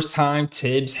the first time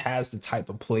Tibbs has the type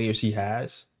of players he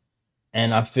has,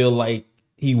 and I feel like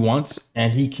he wants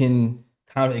and he can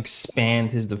kind of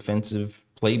expand his defensive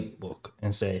playbook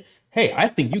and say, "Hey, I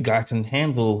think you guys can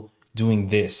handle doing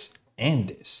this and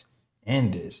this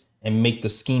and this." and make the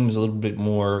schemes a little bit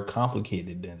more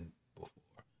complicated than before.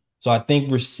 So I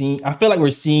feel like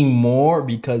we're seeing more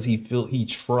because he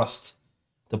trusts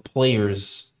the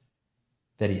players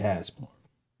that he has more.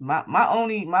 My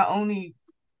only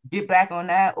get back on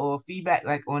that or feedback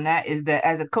like on that is that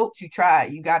as a coach, you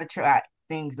got to try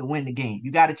things to win the game.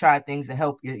 You got to try things to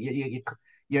help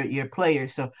your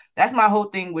players. So that's my whole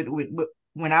thing with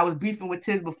when I was beefing with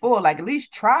Tiz before. Like, at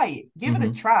least try it, give it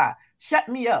a try. Shut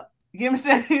me up. You know what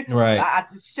I'm saying? Right. I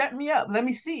just shut me up. Let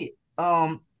me see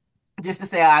it. Just to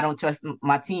say I don't trust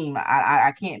my team.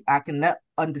 I can't. I cannot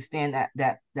understand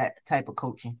that type of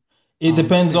coaching. It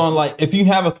depends on, like, if you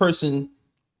have a person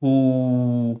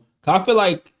who, I feel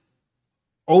like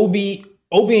Obi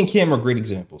and Cam are great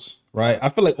examples, right? I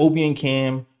feel like Obi and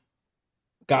Cam,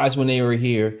 guys, when they were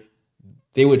here,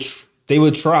 they would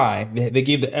try. They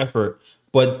gave the effort,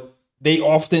 but they were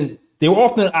often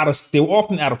out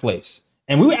of place.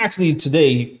 And we were actually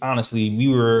today, honestly, we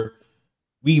were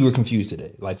confused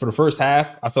today. Like, for the first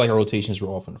half, I feel like our rotations were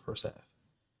off in the first half.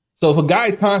 So if a guy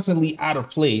is constantly out of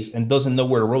place and doesn't know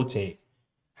where to rotate,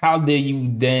 how dare you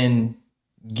then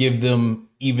give them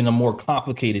even a more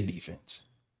complicated defense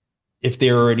if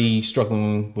they're already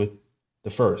struggling with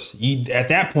the first? At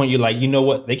that point, you're like, you know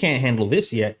what? They can't handle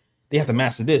this yet. They have to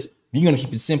master this. You're going to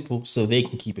keep it simple so they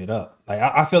can keep it up. Like,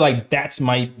 I feel like that's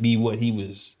might be what he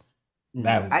was.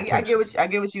 I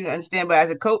get what you understand, but as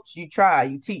a coach, you try,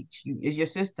 you teach, it's your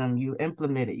system, you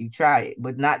implement it, you try it,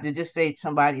 but not to just say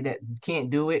somebody that can't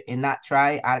do it and not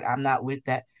try it. I'm not with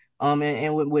that.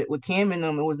 And with Cam and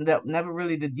them, it was never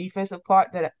really the defensive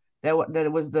part that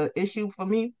was the issue for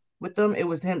me with them. It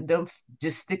was them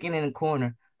just sticking in the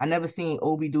corner. I never seen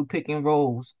Obi do pick and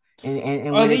rolls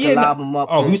and when they could lob them up.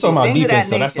 Oh, we talking about defense,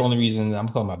 so that's the only reason I'm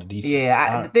talking about the defense.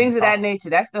 Yeah, the things of that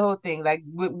nature. That's the whole thing. Like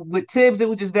with Tibbs, it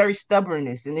was just very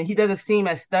stubbornness, and then he doesn't seem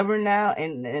as stubborn now,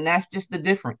 and that's just the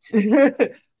difference.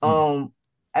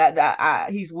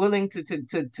 He's willing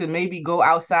to maybe go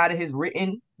outside of his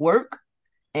written work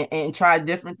and try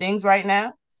different things right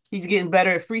now. He's getting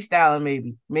better at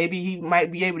freestyling. Maybe he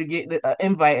might be able to get the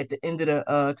invite at the end of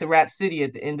the to Rap City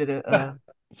at the end of the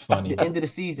the end of the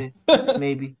season.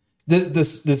 Maybe. The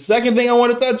second thing I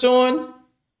want to touch on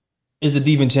is the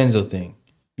DiVincenzo thing,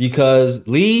 because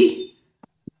Lee,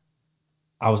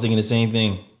 I was thinking the same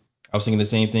thing. I was thinking the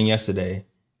same thing yesterday.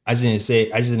 I just didn't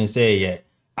say it yet.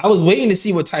 I was waiting to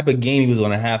see what type of game he was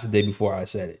going to have today before I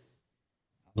said it.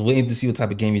 I was waiting to see what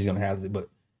type of game he's going to have today, but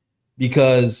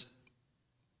because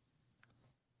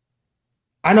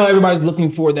I know everybody's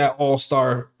looking for that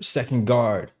all-star second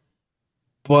guard,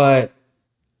 but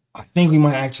I think we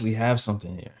might actually have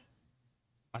something here.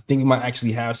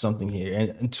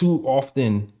 And too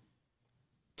often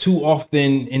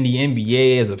in the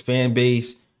NBA as a fan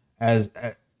base, as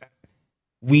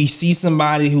we see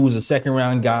somebody who was a second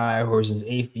round guy who is his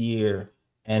 8th year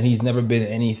and he's never been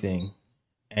anything.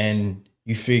 And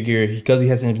you figure because he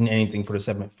hasn't been anything for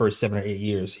the first 7 or 8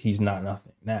 years, he's not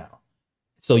nothing now.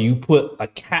 So you put a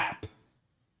cap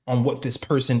on what this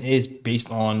person is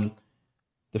based on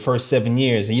the first 7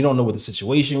 years, and you don't know what the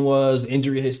situation was,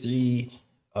 injury history,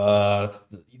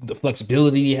 the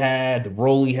flexibility he had, the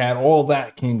role he had, all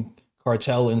that can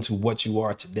cartel into what you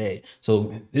are today.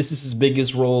 So this is his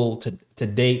biggest role to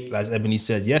date, as Ebony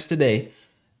said yesterday,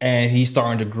 and he's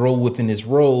starting to grow within his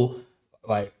role,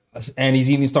 and he's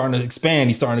even starting to expand.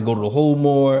 He's starting to go to the hole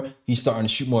more. He's starting to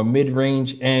shoot more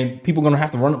mid-range, and people are going to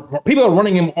have to run. People are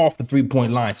running him off the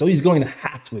 3-point line, so he's going to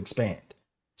have to expand.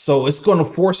 So it's going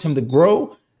to force him to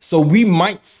grow. So we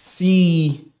might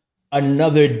see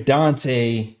another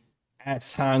Dante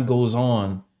as time goes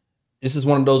on. This is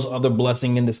one of those other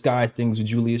blessing in disguise things where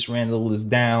Julius Randle is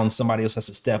down. Somebody else has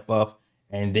to step up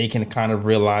and they can kind of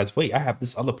realize, wait, I have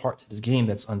this other part to this game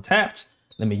that's untapped.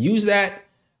 Let me use that.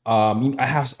 I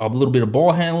have a little bit of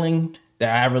ball handling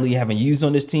that I really haven't used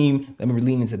on this team. Let me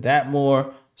lean into that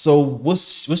more. So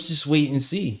let's just wait and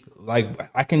see. Like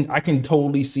I can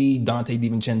totally see Dante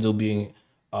DiVincenzo being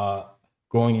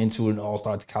growing into an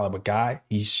all-star caliber guy.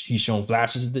 He's shown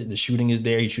flashes. The shooting is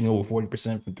there. He's shooting over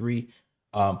 40% from 3.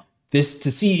 This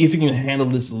to see if he can handle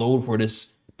this load for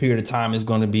this period of time is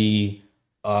going to be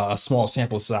a small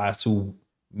sample size to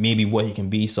maybe what he can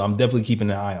be. So I'm definitely keeping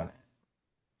an eye on it.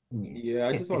 Yeah,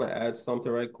 I just want to add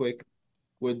something right quick.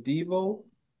 With Devo,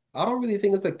 I don't really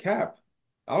think it's a cap.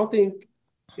 I don't think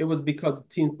it was because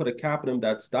teams put a cap on him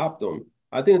that stopped him.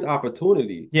 I think it's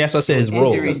opportunity. Yes, I said his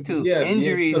role. Injuries too. Yeah,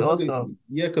 Injuries also.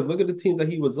 Because look at the teams that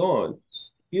he was on.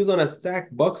 He was on a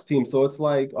stacked Bucks team, so it's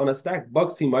like on a stacked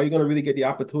Bucks team, are you going to really get the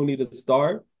opportunity to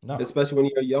start? No. Especially when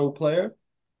you're a young player?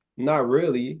 Not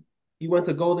really. He went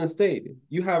to Golden State.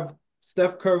 You have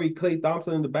Steph Curry, Klay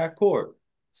Thompson in the backcourt.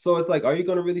 So it's like, are you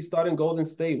going to really start in Golden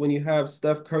State when you have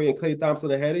Steph Curry and Klay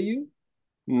Thompson ahead of you?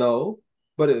 No.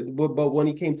 But when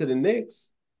he came to the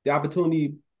Knicks, the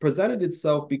opportunity presented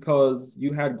itself because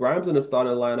you had Grimes in the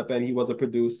starting lineup and he wasn't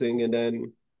producing, and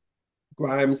then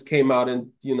Grimes came out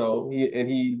and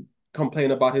he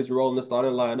complained about his role in the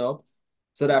starting lineup.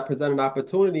 So that presented an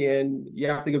opportunity, and you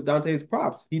have to give Dante his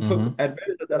props. He took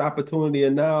advantage of that opportunity,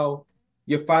 and now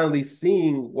you're finally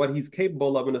seeing what he's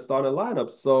capable of in the starting lineup.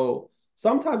 So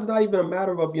sometimes it's not even a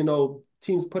matter of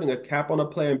teams putting a cap on a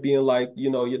player and being like,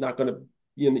 you're not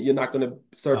gonna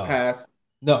surpass.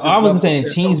 No, I wasn't saying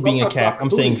teams being a cap.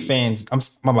 I'm saying fans.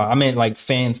 I meant like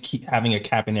fans keep having a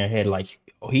cap in their head, like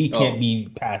he can't be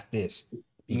past this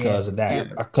because of that.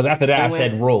 Because after that, I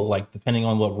said role, like depending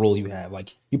on what role you have.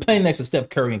 Like you're playing next to Steph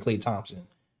Curry and Klay Thompson,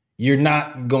 you're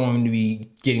not going to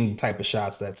be getting the type of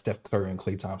shots that Steph Curry and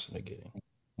Klay Thompson are getting.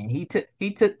 And he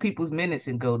took people's minutes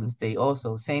in Golden State.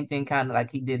 Also, same thing, kind of like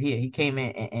he did here. He came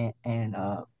in and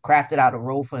crafted out a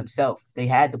role for himself. They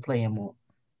had to play him more.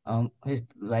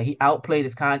 He outplayed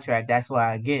his contract. That's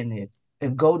why, again,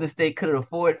 if Golden State could have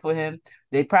afforded for him,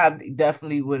 they probably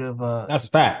definitely would have. That's a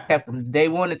fact. Kept him. They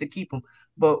wanted to keep him,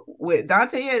 but with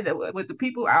Dante, with the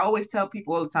people, I always tell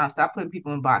people all the time, stop putting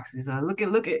people in boxes. Look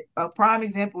at a prime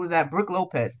example is that Brook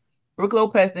Lopez. Brook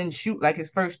Lopez didn't shoot like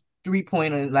his first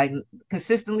 3-pointer, like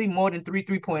consistently more than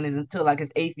 3-pointers until like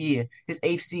his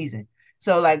 8th season.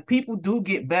 So like people do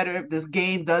get better if this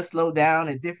game does slow down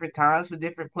at different times for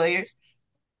different players.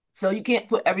 So you can't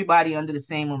put everybody under the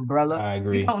same umbrella. I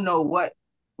agree. You don't know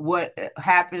what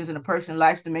happens in a person's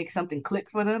life to make something click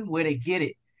for them, where they get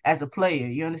it as a player.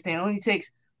 You understand? It only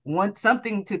takes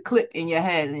something to click in your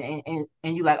head,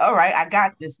 and you're like, all right, I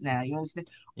got this now. You understand?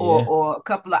 Yeah. Or a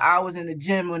couple of hours in the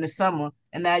gym in the summer,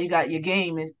 and now you got your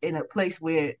game in a place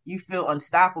where you feel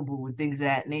unstoppable with things of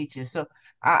that nature. So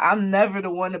I'm never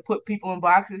the one to put people in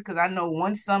boxes because I know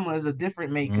one summer is a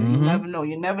different maker. You never know.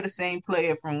 You're never the same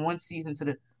player from one season to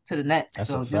the next. That's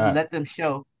so just let them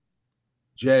show.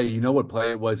 Jay, you know what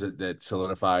play it was that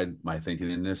solidified my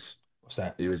thinking in this? What's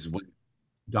that? It was when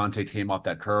Dante came off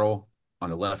that curl on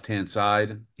the left-hand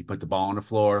side. He put the ball on the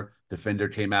floor. Defender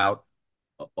came out,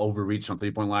 overreached on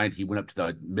three-point line. He went up to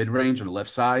the mid-range on the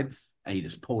left side, and he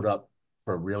just pulled up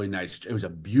for a really nice – it was a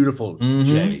beautiful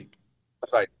Jay. I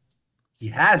was like, he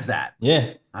has that.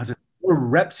 Yeah. I was like, the more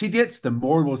reps he gets, the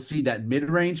more we'll see that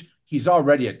mid-range. He's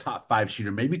already a top 5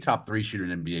 shooter, maybe top 3 shooter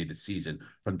in NBA this season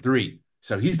from 3.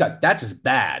 So that's his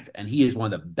bag, and he is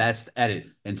one of the best at it.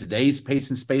 In today's pace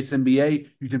and space NBA,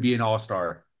 you can be an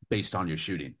all-star based on your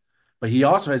shooting. But he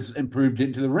also has improved it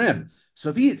into the rim. So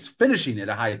if he is finishing at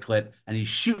a high clip and he's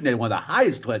shooting at one of the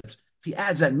highest clips, if he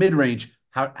adds that mid-range,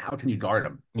 how can you guard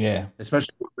him? Yeah.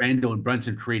 Especially with Randall and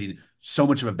Brunson creating so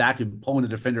much of a vacuum, pulling the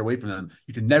defender away from them.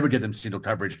 You can never give them single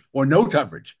coverage or no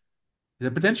coverage. The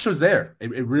potential is there.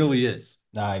 It really is.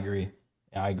 I agree.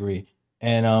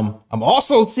 And I'm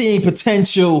also seeing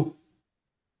potential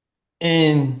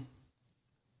in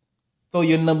throw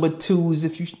your number 2s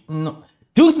if you know.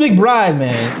 Deuce McBride,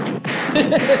 man.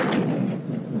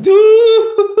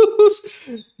 Deuce.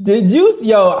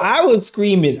 I was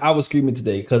screaming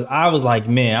today because I was like,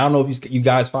 man, I don't know if you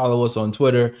guys follow us on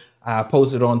Twitter. I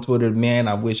posted on Twitter, man,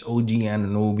 I wish OG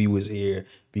Anunoby was here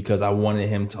because I wanted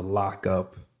him to lock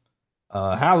up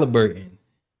Halliburton.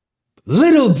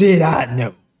 Little did I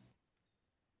know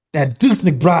that Deuce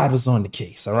McBride was on the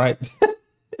case, all right?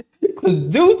 Because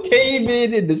Deuce came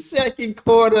in the second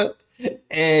quarter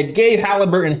and gave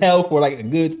Halliburton hell for like a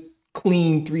good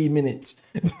clean 3 minutes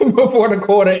before the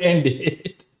quarter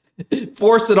ended.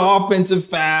 Forced an offensive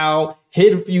foul,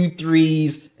 hit a few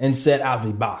threes, and said, "I'll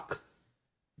be back."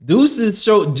 Deuce's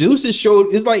showed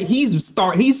it's like he's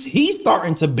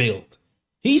starting to build.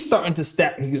 He's starting to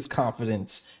stack his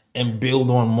confidence and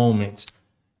build on moments.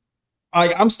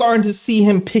 I'm starting to see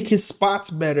him pick his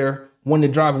spots better when to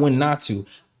drive and when not to.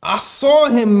 I saw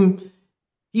him.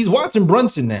 He's watching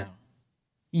Brunson now.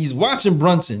 He's watching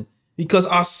Brunson because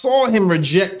I saw him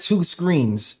reject 2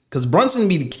 screens because Brunson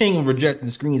be the king of rejecting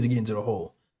screens to get into the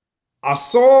hole. I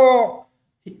saw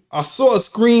a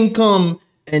screen come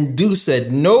and Deuce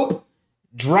said, "Nope."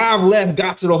 Drive left,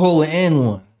 got to the hole and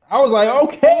one. I was like,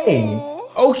 okay.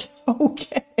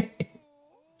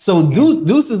 So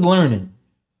Deuce is learning.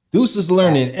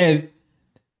 And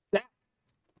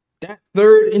that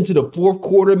third into the fourth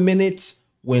quarter minutes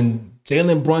when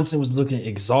Jalen Brunson was looking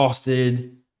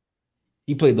exhausted,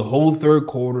 he played the whole third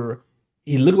quarter.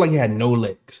 He looked like he had no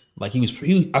legs. Like I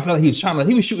felt like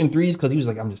he was shooting threes because he was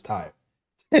like, "I'm just tired."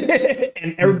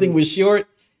 And everything was short.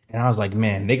 And I was like,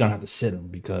 man, they're gonna have to sit him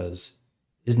because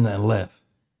there's nothing left.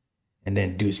 And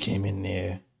then Deuce came in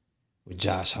there with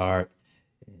Josh Hart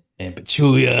and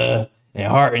Pachulia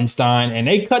and Hartenstein, and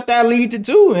they cut that lead to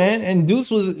 2, man. And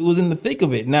Deuce was in the thick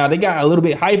of it. Now they got a little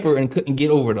bit hyper and couldn't get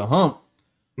over the hump,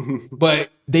 but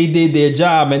they did their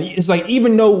job. And it's like,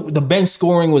 even though the bench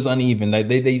scoring was uneven, like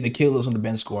they killed us on the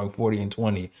bench scoring 40 and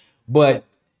 20, but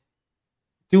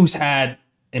Deuce had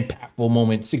impactful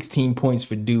moments, 16 points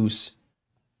for Deuce,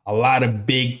 a lot of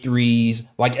big threes.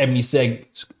 Like Ebony said,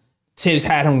 Tibbs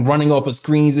had him running off of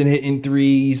screens and hitting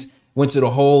threes, went to the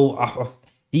hole.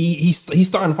 He's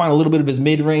starting to find a little bit of his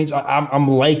mid-range. I'm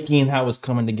liking how it's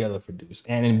coming together for Deuce.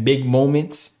 And in big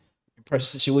moments, in pressure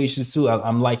situations too,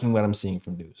 I'm liking what I'm seeing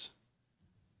from Deuce.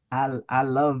 I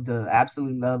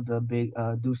absolutely love the big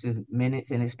Deuce's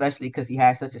minutes, and especially because he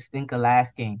had such a stinker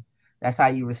last game. That's how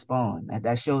you respond.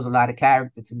 That shows a lot of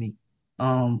character to me.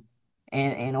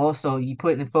 And also you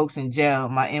putting folks in jail.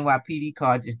 My NYPD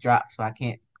card just dropped, so I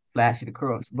can't flash it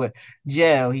across. But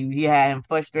jail, he had him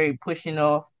frustrated, pushing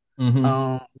off.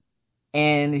 Mm-hmm.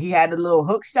 And he had a little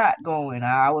hook shot going.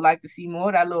 I would like to see more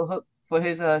of that little hook for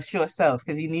his short self,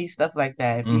 because he needs stuff like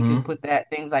that. If he can put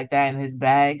things like that in his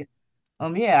bag.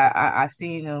 Yeah, I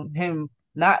seen him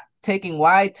not taking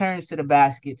wide turns to the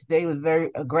basket. Today was very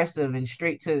aggressive and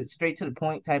straight to the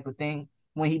point type of thing.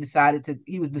 When he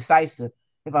was decisive.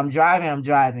 If I'm driving, I'm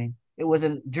driving. It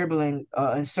wasn't dribbling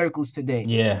in circles today.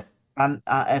 Yeah.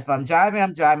 If I'm driving,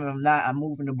 I'm driving. If I'm not, I'm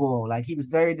moving the ball. Like, he was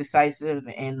very decisive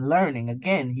and learning.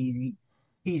 Again,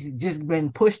 he's just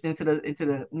been pushed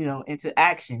into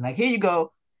action. Like, here you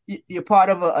go. You're part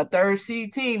of a third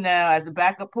seed team now as a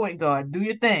backup point guard. Do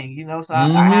your thing, So I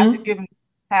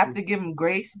have to give him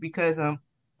grace, because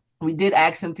we did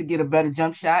ask him to get a better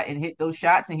jump shot and hit those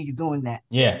shots, and he's doing that.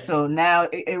 Yeah. So now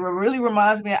it really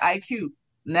reminds me of IQ.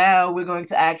 Now we're going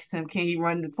to ask him, can he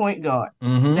run the point guard?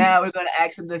 Now we're going to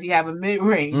ask him, does he have a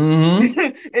mid-range?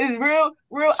 It is real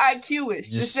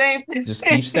IQ-ish. The same thing. Just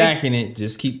keep stacking it.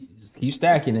 Just keep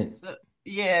stacking it.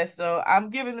 So I'm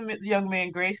giving the young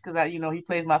man grace, because he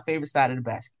plays my favorite side of the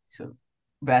basket. So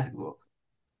basketball.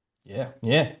 Yeah.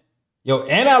 Yo,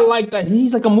 and I like that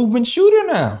he's like a movement shooter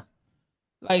now.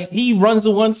 Like, he runs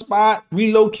to one spot,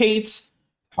 relocates.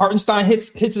 Hartenstein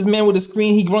hits his man with a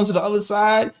screen. He runs to the other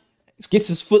side, gets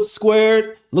his foot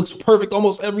squared, looks perfect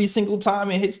almost every single time,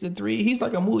 and hits the 3. He's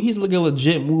like a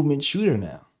legit movement shooter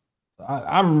now.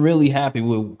 I'm really happy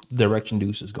with the direction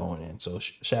Deuce is going in. So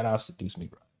shout outs to Deuce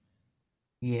McBride.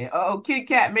 Yeah. Oh, Kitty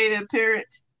Cat made an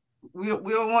appearance. We don't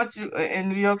want you in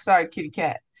New York. Sorry, Kitty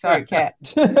Cat. Sorry, Cat.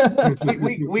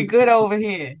 we good over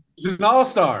here. He's an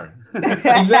all-star.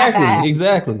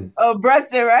 Exactly. Oh,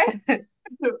 Brunson, right?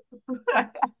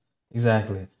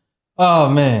 Exactly.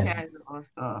 Oh, man. Cat's an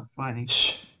all-star. Funny.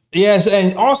 Yes,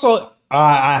 and also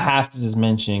I have to just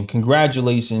mention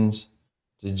congratulations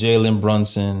to Jalen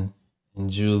Brunson and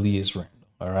Julius Randle.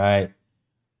 All right.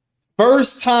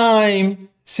 First time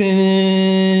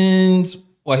since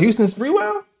Houston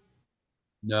Spreewell?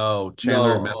 No,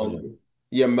 Chandler and Melo.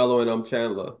 Yeah, Melo and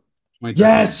Chandler.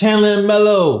 Yes, Chandler and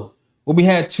Melo. Well, we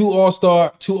had two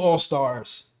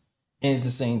all-stars in at the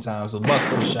same time. So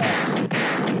bust those shots.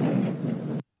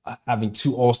 Having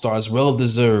 2 all-stars, well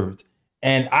deserved.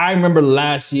 And I remember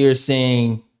last year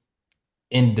saying,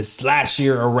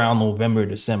 around November,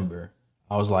 December,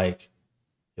 I was like,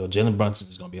 yo, Jalen Brunson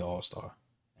is gonna be an all-star.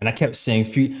 And I kept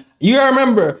saying, I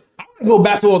remember, I want to go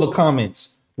back to all the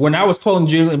comments when I was calling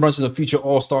Jalen Brunson a future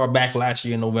all-star back last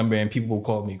year in November, and people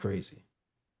called me crazy.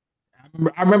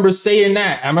 I remember saying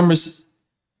that. I remember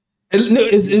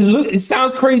it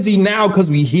sounds crazy now because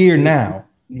we hear now.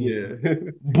 Yeah.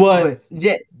 But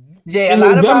Jay, in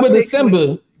November,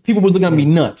 December, people were looking at me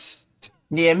nuts.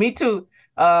 Yeah, me too.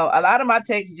 A lot of my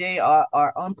takes, Jay,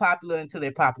 are unpopular until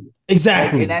they're popular.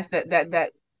 Exactly. And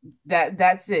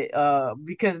that's it.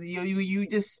 Because you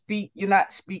just speak. You're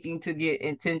not speaking to get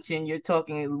intention. You're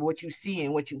talking what you see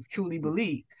and what you truly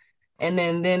believe. And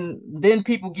then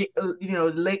people get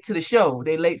late to the show.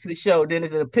 They late to the show. Then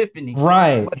it's an epiphany.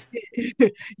 Right.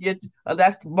 But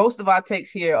that's most of our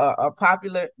takes here are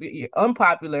popular,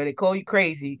 unpopular. They call you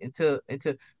crazy until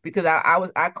because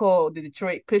I called the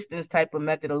Detroit Pistons type of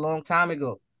method a long time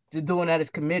ago, just doing that as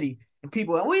committee. And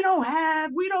people are, we don't have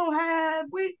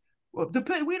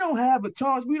a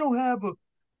charge. We don't have a.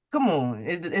 Come on,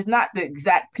 it's not the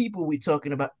exact people we're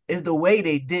talking about. It's the way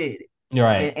they did it.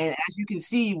 Right. And as you can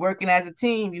see, working as a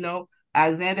team,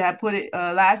 Alexander had put it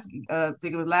last, I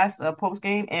think it was last post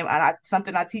game, and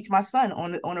something I teach my son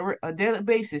on a daily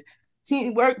basis: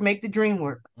 teamwork make the dream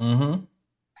work. Mm-hmm.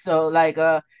 So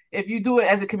if you do it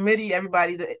as a committee,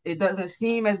 everybody, it doesn't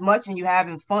seem as much, and you're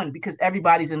having fun because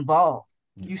everybody's involved.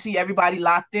 You see everybody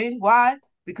locked in. Why?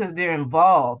 because they're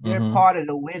involved. They're Mhm. part of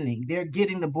the winning. They're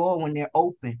getting the ball when they're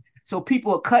open. So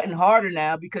people are cutting harder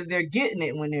now because they're getting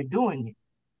it when they're doing it.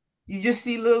 You just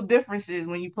see little differences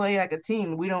when you play like a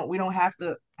team. We don't have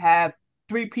to have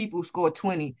three people score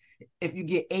 20. If you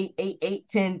get 8,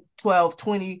 10, 12,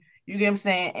 20, you get what I'm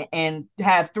saying, and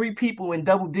have three people in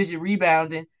double digit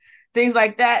rebounding, things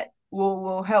like that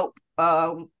will help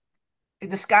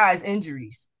disguise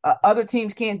injuries. Other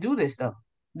teams can't do this though.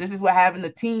 This is what having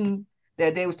the team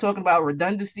that they was talking about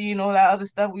redundancy and all that other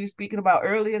stuff we were speaking about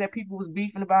earlier that people was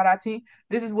beefing about our team.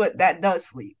 This is what that does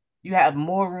for you. You have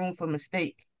more room for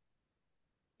mistake.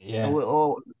 Yeah.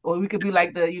 Or we could be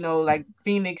like like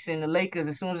Phoenix and the Lakers.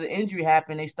 As soon as the injury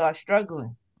happened, they start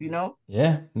struggling.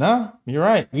 Yeah. No, you're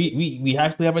right. We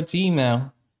actually have a team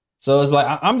now. So it's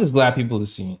like I'm just glad people are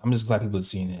seeing. I'm just glad people are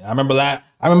seeing it. I remember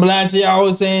last year I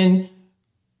was saying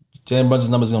Jalen Brunson's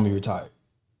number is gonna be retired.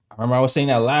 I remember I was saying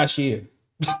that last year.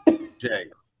 Jay,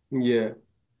 Yeah.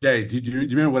 do you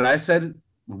remember what I said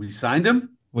when we signed him?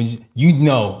 When you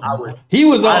know was- he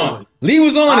was I on. was- Lee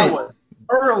was on I it. was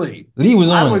early. Lee was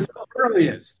on I it. was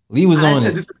earliest. Lee was I on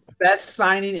said it. this is the best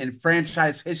signing in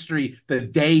franchise history the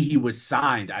day he was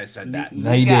signed. I said that.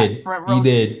 No, he got did. front He row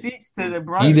did. seats to the He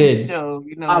Brunson did. show.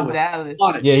 I In was Dallas.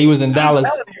 on it. Yeah, he was in I'm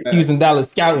Dallas. telling you. He was in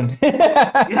Dallas scouting.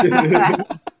 I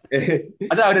thought it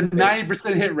had a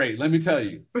 90% hit rate, let me tell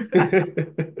you.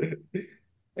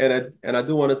 And I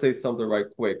do want to say something right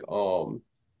quick.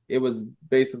 It was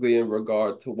basically in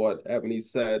regard to what Ebony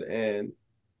said, and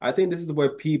I think this is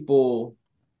where people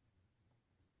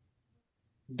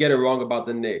get it wrong about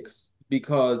the Knicks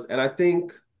and I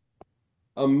think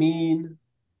Amin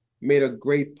made a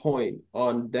great point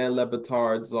on Dan Le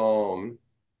Batard's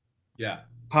Yeah.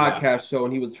 podcast show,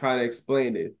 and he was trying to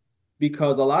explain it.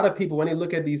 Because a lot of people, when they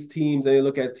look at these teams and they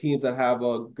look at teams that have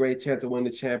a great chance of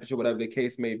winning the championship, whatever the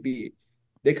case may be,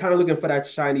 they're kind of looking for that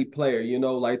shiny player,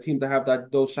 like teams that have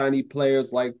those shiny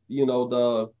players, like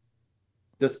the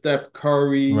Steph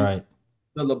Curry, Right.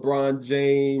 the LeBron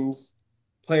James,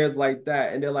 players like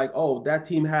that, and they're like, oh, that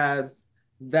team has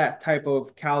that type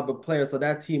of caliber player, so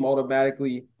that team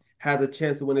automatically has a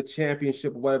chance to win a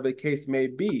championship, whatever the case may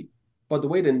be. But the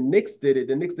way the Knicks did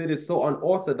it so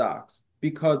unorthodox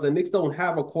because the Knicks don't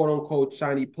have a quote unquote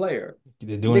shiny player.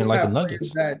 They're doing it like the have Nuggets.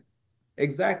 players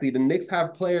exactly. The Knicks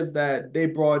have players that they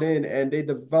brought in and they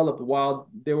developed while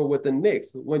they were with the Knicks.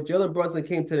 When Jalen Brunson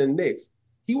came to the Knicks,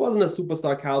 he wasn't a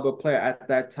superstar caliber player at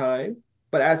that time.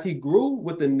 But as he grew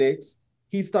with the Knicks,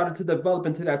 he started to develop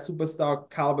into that superstar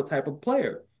caliber type of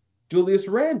player. Julius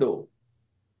Randle.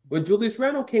 When Julius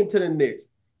Randle came to the Knicks,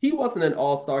 he wasn't an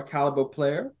all-star caliber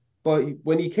player. But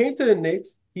when he came to the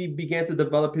Knicks, he began to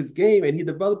develop his game and he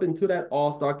developed into that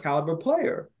all-star caliber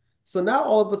player. So now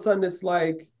all of a sudden it's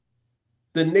like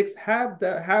the Knicks have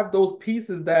those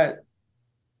pieces that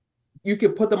you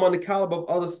can put them on the caliber of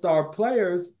other star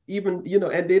players, even,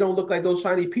 and they don't look like those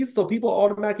shiny pieces. So people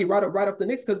automatically write up the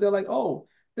Knicks because they're like, oh,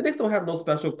 the Knicks don't have no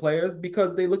special players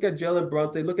because they look at Jalen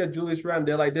Brunson, they look at Julius Randle,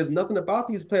 they're like, there's nothing about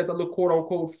these players that look quote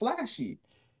unquote flashy.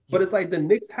 But it's like the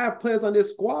Knicks have players on their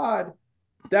squad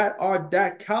that are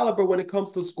that caliber when it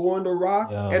comes to scoring the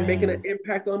rock and making an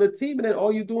impact on the team. And then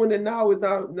all you're doing it now is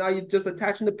now you're just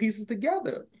attaching the pieces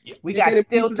together. We got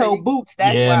steel toe boots.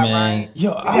 That's why, man. Ryan. We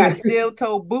got steel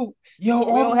toe boots. We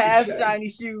don't have shiny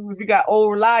shoes. We got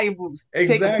old reliables.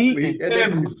 Take a beating.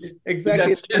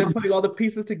 Exactly. And then putting all the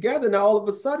pieces together. Now all of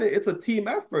a sudden it's a team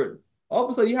effort. All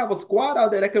of a sudden you have a squad out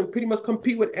there that can pretty much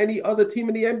compete with any other team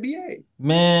in the NBA.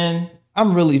 Man,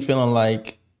 I'm really feeling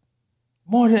like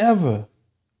more than ever.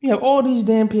 We have all these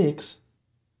damn picks.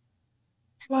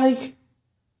 Like,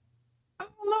 I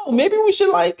don't know. Maybe we should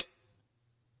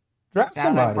draft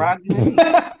somebody.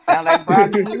 Sound like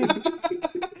Brogdon to me.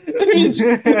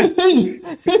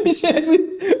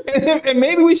 And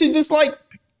maybe we should just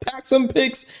pack some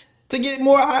picks to get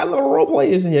more high level role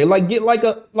players in here. Get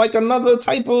another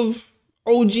type of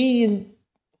OG and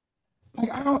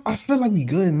I feel like we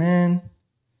good, man.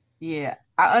 Yeah,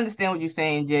 I understand what you're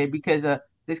saying, Jay, because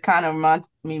this kind of reminds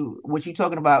me, what you're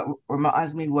talking about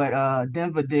reminds me what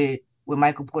Denver did with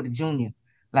Michael Porter Jr.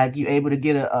 Like you're able to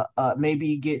get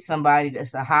maybe get somebody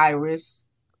that's a high risk,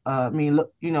 like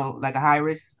a high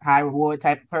risk, high reward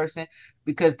type of person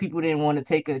because people didn't want to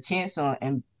take a chance on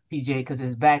MPJ because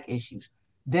his back issues.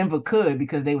 Denver could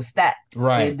because they were stacked.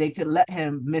 Right. They could let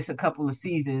him miss a couple of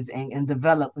seasons and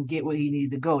develop and get where he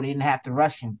needed to go. They didn't have to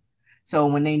rush him. So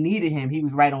when they needed him, he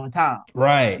was right on time.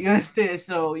 Right. You understand?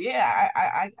 So yeah,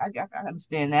 I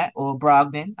understand that. Or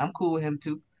Brogdon, I'm cool with him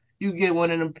too. You get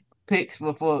one of them picks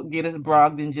for get us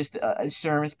Brogdon, just an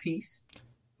insurance piece.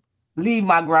 Leave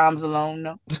my Grimes alone,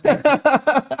 no.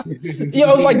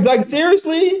 Yo, like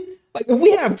seriously, like if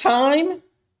we have time,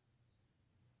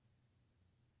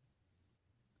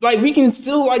 like we can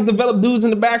still like develop dudes in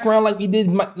the background like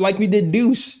we did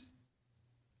Deuce,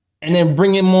 and then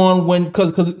bring him on when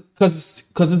because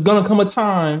it's gonna come a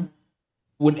time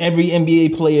when every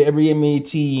NBA player, every NBA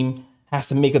team has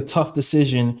to make a tough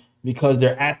decision because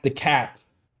they're at the cap,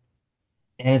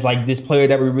 and it's like this player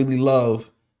that we really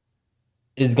love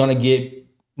is gonna get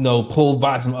pulled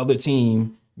by some other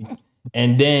team,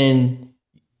 and then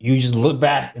you just look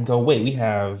back and go, wait, we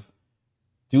have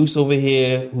Deuce over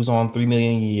here who's on $3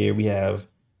 million a year. We have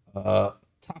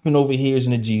Toppin over here is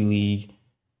in the G League.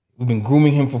 We've been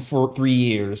grooming him for 3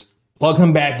 years. Plug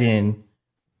him back in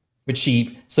for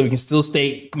cheap so we can still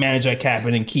manage our cap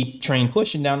and then keep train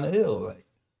pushing down the hill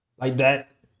like that.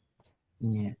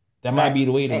 Yeah, that might be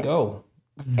the way to go.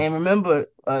 And remember,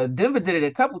 Denver did it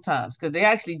a couple times because they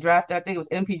actually drafted, I think it was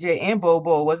MPJ and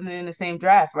Bobo. Wasn't it in the same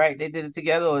draft, right? They did it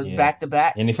together or back to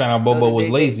back. And they found out Bobo was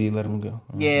lazy, let him go.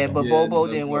 Yeah, but Bobo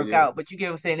didn't work out. But you get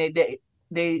what I'm saying?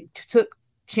 They took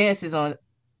chances on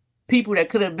people that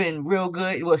could have been real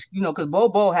good. It was, because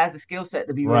Bobo has the skill set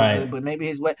to be real good, but maybe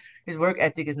his work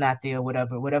ethic is not there,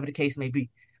 whatever the case may be.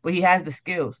 But he has the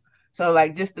skills. So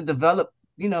like just to develop,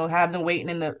 have them waiting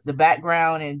in the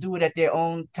background and do it at their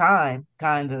own time,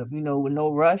 kind of, with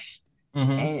no rush.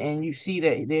 Mm-hmm. And you see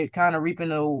that they're kind of reaping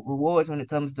the rewards when it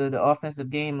comes to the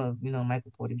offensive game of,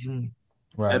 Michael Porter Jr.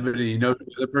 Right. Ebony, you know who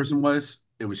the other person was?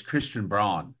 It was Christian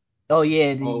Braun. Oh,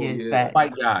 yeah.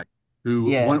 White guy who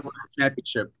won a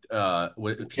championship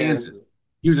with Kansas.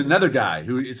 He was another guy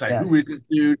who is like, who is this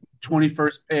dude?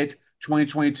 21st pick,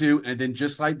 2022. And then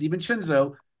just like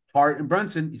DiVincenzo, Hart and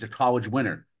Brunson, he's a college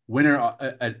winner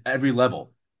at every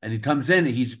level. And he comes in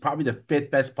and he's probably the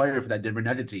 5th best player for that Denver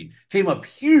Nuggets team. Came up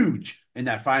huge in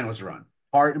that finals run.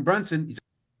 Hart and Brunson, he's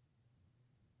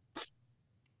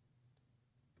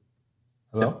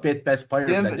the 5th best player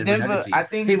for that Denver Nuggets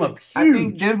team. Came up huge. I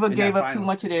think Denver gave up too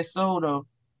much of their soul though.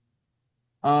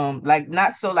 Like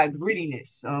not so like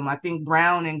grittiness. I think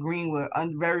Brown and Green were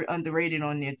very underrated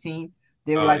on their team.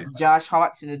 They were the Josh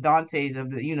Harts and the Dantes of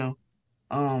the,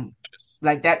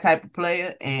 like that type of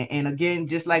player. And again,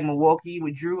 just like Milwaukee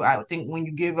with Drew, I think when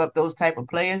you give up those type of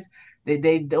players,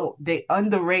 they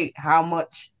underrate how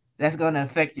much that's gonna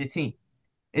affect your team.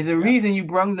 There's a reason you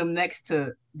brung them next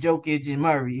to Jokic and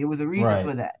Murray. It was a reason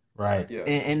for that. Right. Yeah.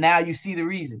 And now you see the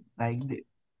reason.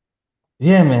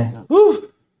 Yeah, man.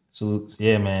 Woo. So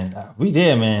yeah, man. We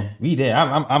there, man. We there.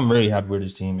 I'm really happy where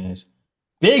this team is.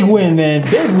 Big win, man.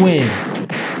 Big win.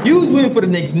 Huge win for the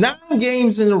Knicks. 9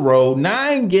 games in a row.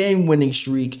 9-game winning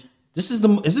streak. This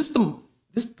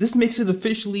makes it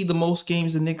officially the most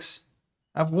games the Knicks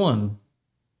have won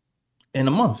in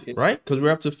a month, right? Because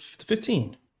we're up to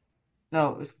 15.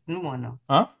 No, it's a new one though.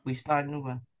 Huh? We started a new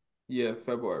one. Yeah,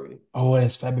 February. Oh,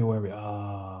 it's February.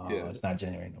 Oh, it's not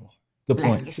January no more. Good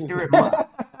point. It's third month.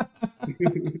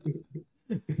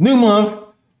 New month.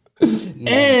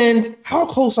 And how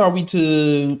close are we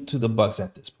to the Bucks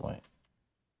at this point?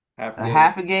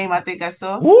 Half a game, I think I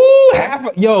saw. Woo!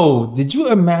 Yo, did you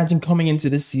imagine coming into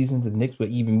this season the Knicks would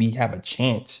even have a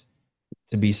chance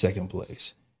to be second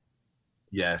place?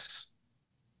 Yes.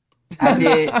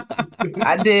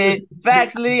 I did.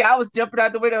 Facts, Lee. I was jumping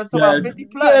out the window. I was talking about 50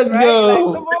 plus, right? Go.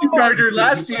 Like, come on.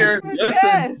 Last year.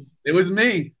 Listen, it was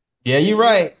me. Yeah, you're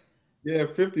right. Yeah,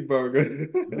 50 burger.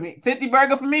 50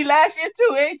 burger for me last year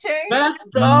too. Ain't changed. Let's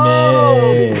go.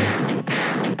 Man.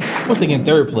 I was thinking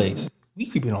third place. We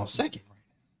creeping on second.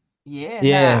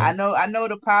 Yeah. Nah, I know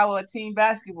the power of team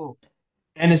basketball.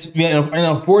 And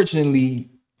unfortunately,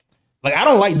 like I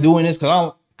don't like doing this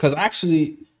because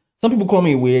actually some people call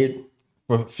me weird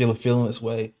for feeling this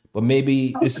way, but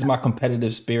maybe this is my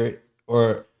competitive spirit,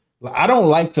 or I don't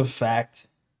like the fact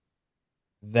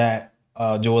that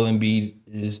Joel Embiid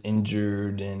is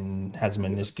injured and has a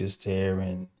meniscus tear,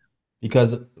 and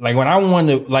because like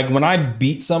when I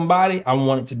beat somebody, I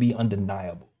want it to be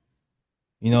undeniable.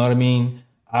 You know what I mean?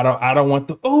 I don't want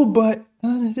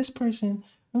this person.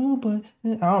 But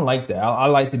I don't like that. I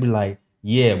like to be like,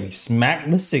 yeah, we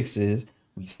smacked the Sixers,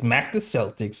 we smacked the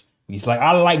Celtics.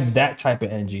 I like that type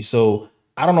of energy. So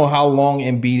I don't know how long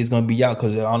Embiid is going to be out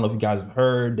because I don't know if you guys have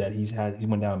heard that he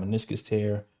went down a meniscus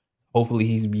tear. Hopefully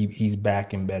he's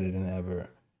back and better than ever.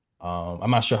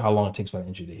 I'm not sure how long it takes for that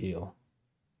injury to heal,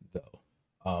 though.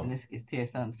 Meniscus tear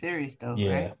something serious though.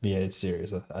 Yeah, right? Yeah, it's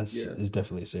serious. It's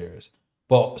definitely serious.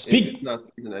 But it's not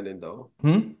season ending though.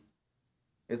 Hmm?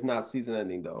 It's not season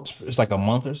ending though. It's like a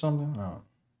month or something.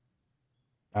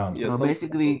 I don't know. Yeah, So some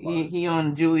basically, he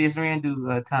on Julius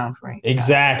Randle time frame.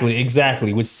 Exactly.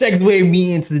 Which segue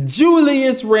me into the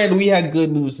Julius Randle. We had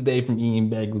good news today from Ian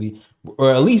Begley,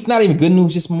 or at least not even good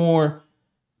news, just more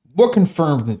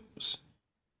confirmed news.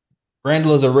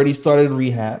 Randle has already started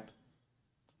rehab.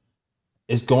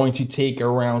 It's going to take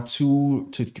around 2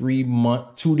 to 3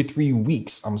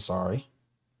 weeks. I'm sorry,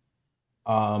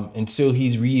 until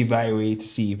he's reevaluated to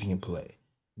see if he can play.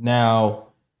 Now,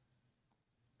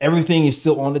 everything is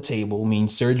still on the table. I mean,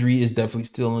 surgery is definitely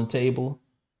still on the table,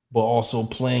 but also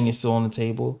playing is still on the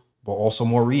table, but also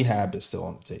more rehab is still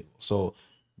on the table. So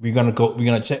we're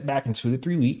gonna check back in 2 to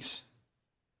 3 weeks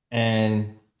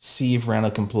and see if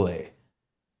Randall can play.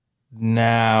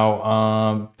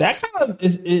 Now, that kind of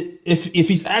is if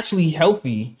he's actually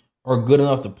healthy or good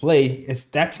enough to play, it's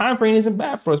that time frame isn't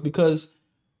bad for us because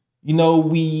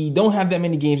we don't have that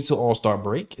many games until All-Star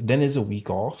break. Then it's a week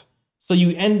off, so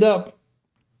you end up,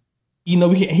 he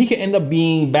can end up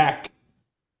being back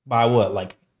by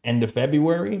like end of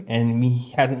February, and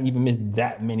he hasn't even missed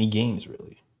that many games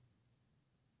really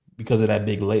because of that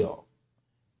big layoff,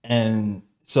 and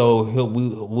so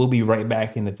we'll be right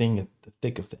back in the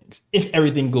thick of things if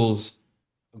everything goes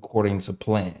according to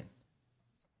plan.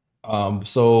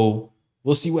 So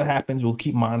we'll see what happens. We'll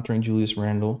keep monitoring Julius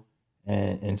Randle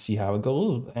and see how it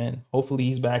goes, and hopefully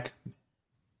he's back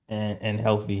and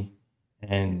healthy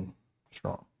and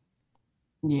strong.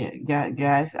 Yeah,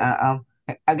 guys, I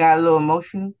got a little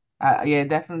emotional. Yeah,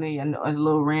 definitely. I know it's a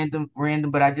little random,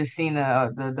 but I just seen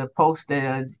the post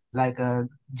that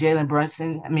Jalen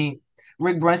Brunson. I mean,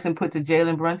 Rick Brunson put to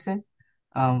Jalen Brunson.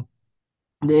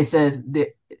 It says,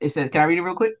 can I read it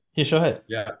real quick? Yeah, go ahead.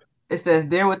 Yeah. It says,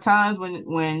 there were times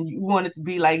when you wanted to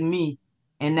be like me,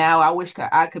 and now I wish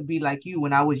I could be like you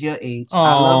when I was your age.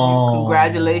 I love you.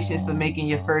 Congratulations for making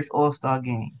your first All-Star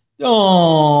game.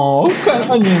 Oh, who's cutting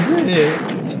onions here?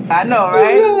 I know,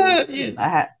 right?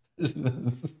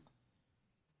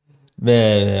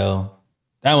 Man,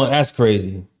 that's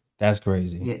crazy. That's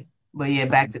crazy. Yeah. But yeah,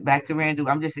 back to Randall.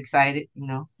 I'm just excited,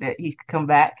 that he's come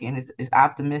back and it's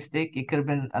optimistic. It could have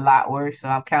been a lot worse, so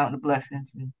I'm counting the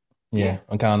blessings. And, yeah,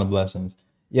 I'm counting the blessings.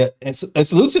 Yeah, and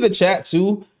salute to the chat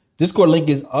too. Discord link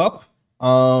is up.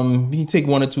 You can take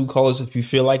 1 or 2 calls if you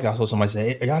feel like. I saw somebody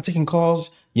say, "Are y'all taking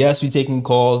calls?" Yes, we taking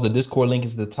calls. The Discord link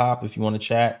is at the top if you want to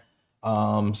chat. So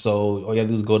all you gotta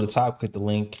do is go to the top, click the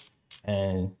link,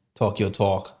 and talk your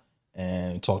talk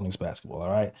and talk Knicks basketball. All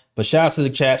right. But shout out to the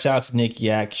chat. Shout out to Nick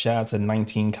Yak. Shout out to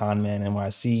 19 Conman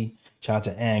NYC. Shout out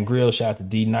to Ann Grill. Shout out to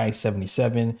D Nice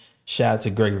 77. Shout out to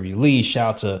Gregory Lee. Shout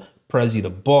out to Prezi the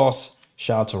Boss.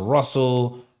 Shout out to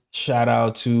Russell. Shout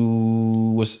out to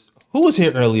who was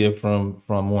here earlier from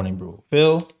Morning Brew?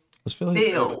 Phil? Was Phil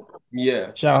here? Phil.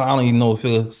 Yeah. Shout out, I don't even know if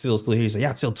Phil's still here. He's like,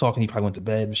 yeah, still talking. He probably went to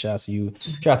bed. But shout out to you.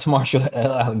 Shout out to Marshall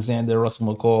L. Alexander,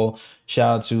 Russell McCall.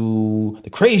 Shout out to the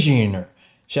Crazianer.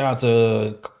 Shout out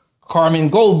to Carmen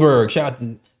Goldberg. Shout out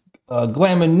to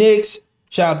Glamour Knicks.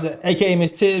 Shout out to AKA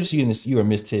Miss Tibbs. You are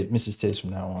Miss Tibbs, Mrs. Tibbs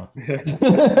from now on.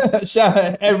 Shout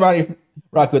out to everybody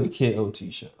rock with the Kid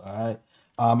OT show. All right.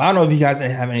 I don't know if you guys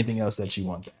have anything else that you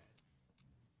want to add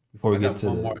before we get to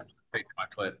one more take in my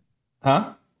clip.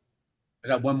 Huh? I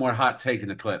got one more hot take in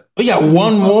the clip. Oh, you got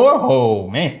one more? Oh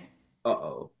man.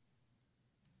 Uh-oh.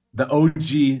 The OG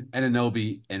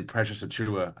Anunoby and Precious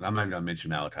Achua, and I'm not even gonna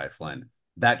mention Malachi Flynn.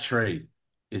 That trade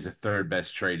is the 3rd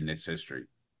best trade in its history.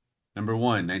 Number 1,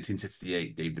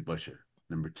 1968, David Busher.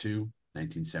 Number 2,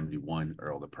 1971,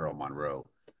 Earl the Pearl Monroe.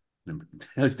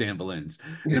 That's Dan Valens.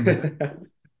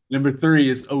 Number 3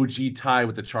 is OG tie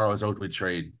with the Charles Oakley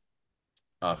trade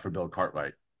for Bill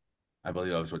Cartwright. I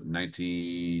believe that was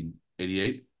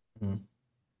 1988.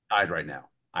 Tied right now.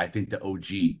 I think the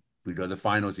OG, if we go to the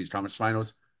finals, East Conference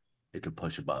Finals, it could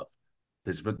push above.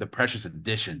 This the Precious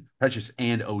addition, Precious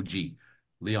and OG.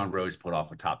 Leon Rose put off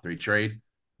a top 3 trade.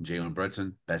 Jalen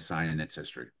Brunson, best sign in its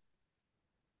history.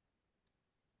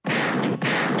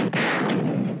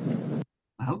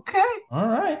 Okay. All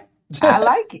right. I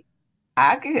like it.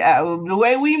 The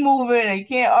way we moving, you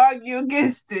can't argue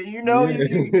against it. And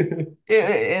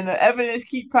the evidence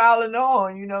keep piling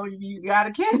on. You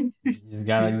gotta catch. You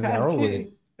gotta roll with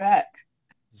it. Facts.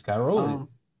 Just gotta roll with it.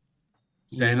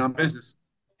 Staying on business.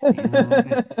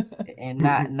 And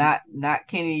not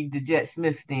Kenny the Jet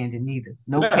Smith standing neither.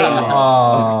 No K.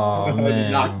 Oh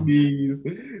man. Knock knees.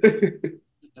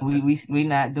 We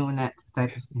not doing that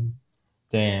type of thing.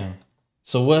 Damn.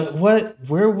 So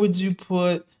where would you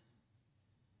put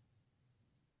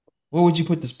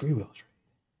the Spreewell trade?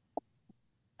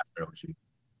 After OG.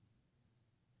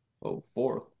 Oh,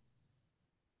 4th.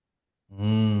 I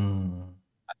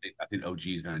I think OG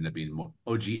is going to end up being more.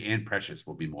 OG and Precious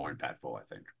will be more impactful, I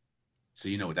think. So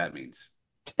you know what that means.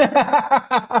 He's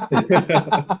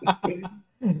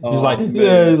like, man.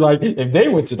 yeah, he's like, if they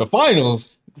went to the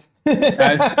finals. He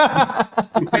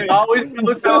always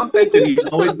knows how I'm thinking. He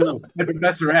always knows. The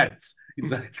Professor X.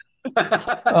 He's like,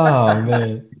 Oh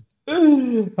man.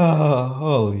 Oh,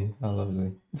 holy, I love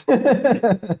it.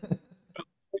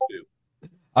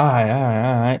 All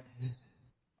right.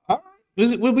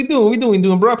 What we doing? We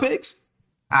doing bro picks?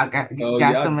 I got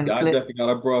Yeah, some in the I clip. definitely got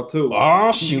a bro too.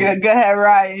 Oh shoot. Go ahead,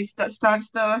 Ryan. Start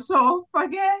us off, I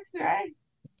guess, right?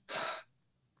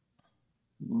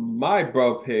 My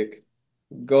bro pick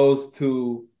goes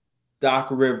to Doc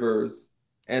Rivers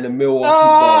and the Milwaukee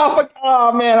Bucks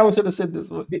Oh man, I should have said this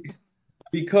one.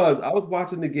 because I was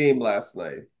watching the game last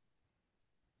night.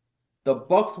 The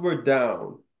Bucks were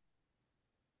down.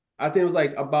 I think it was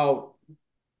like about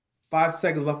 5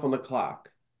 seconds left on the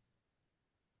clock.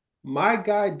 My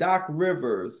guy Doc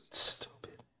Rivers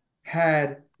Stupid.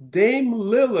 had Dame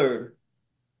Lillard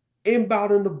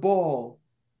inbounding the ball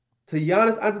to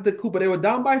Giannis Antetokounmpo. They were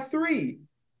down by 3.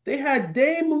 They had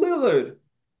Dame Lillard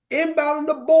inbounding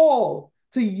the ball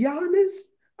to Giannis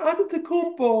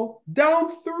Antetokounmpo down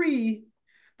 3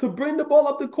 to bring the ball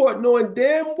up the court, knowing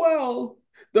damn well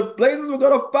the Blazers were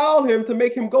going to foul him to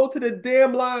make him go to the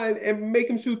damn line and make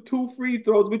him shoot 2 free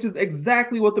throws, which is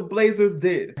exactly what the Blazers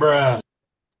did. Bruh.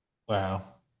 Wow.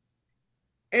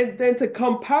 And then to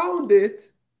compound it,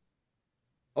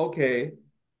 okay,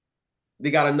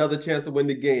 they got another chance to win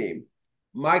the game.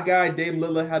 My guy, Dame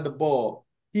Lillard, had the ball.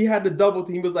 He had the double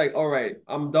team. He was like, all right,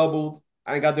 I'm doubled.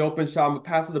 I ain't got the open shot. I'm going to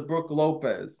pass it to Brook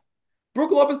Lopez.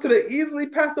 Brook Lopez could have easily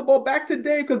passed the ball back to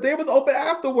Dame because Dame was open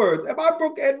afterwards. And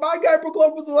my guy, Brook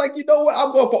Lopez, was like, you know what?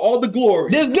 I'm going for all the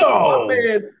glory. Let's go.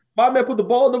 My man put the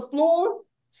ball on the floor,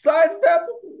 sidestep,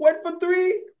 went for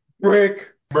 3, brick.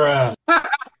 Bruh.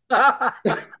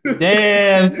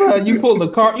 Damn, son, you pulled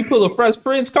a Fresh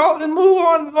Prince Carlton move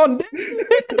on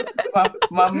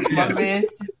my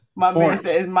man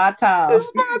said it's my time.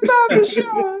 It's my time to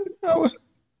shine.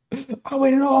 I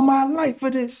waited all my life for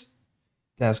this.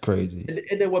 That's crazy.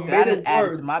 And then what So made I it done added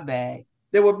worse, to my bag.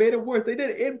 They made it worse. They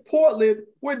did it in Portland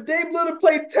where Dame Lillard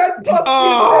played 10 plus games.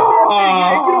 Oh.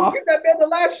 And you don't give that man the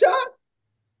last shot?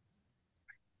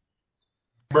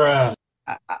 Bruh.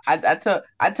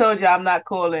 I told you I'm not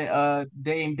calling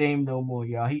Dame no more,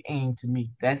 y'all. He aimed to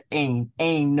me. That's aim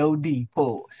no D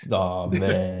pause. Oh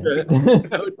man.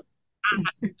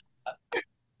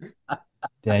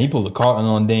 Damn, he pulled a Carlton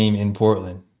on Dame in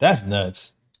Portland. That's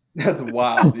nuts. That's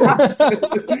wild, dude.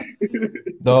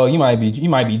 Dog, you might be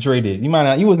traded. You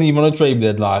wasn't even on a trade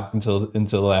deadlock until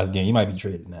the last game. You might be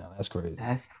traded now. That's crazy.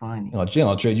 That's funny. Jay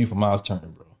will trade you for Miles Turner,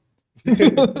 bro.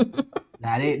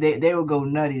 Nah, they would go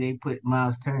nutty. They put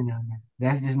Miles Turner on there.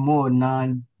 That's just more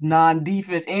non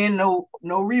defense and no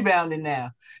rebounding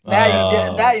now.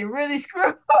 Now you really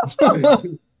screwed up.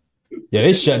 Yeah,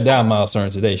 they shut down Miles Turner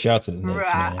today. Shout out to the Knicks,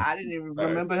 Right, man. I didn't even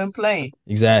remember him playing.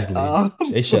 Exactly.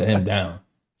 They shut him down.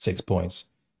 6 points.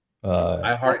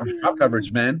 I heart drop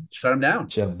coverage, man. Shut him down.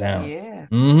 Shut him down. Yeah.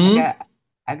 Mm-hmm.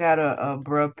 I got a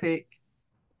bruh pick.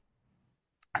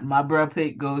 My bruh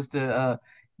pick goes to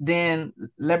Dan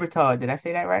Lebertard. Did I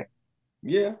say that right?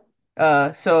 Yeah.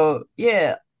 So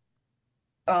yeah,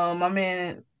 my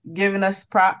man giving us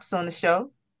props on the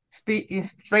show, speaking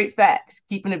straight facts,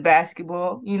 keeping it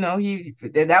basketball. You know,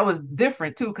 that was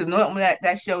different too, because normally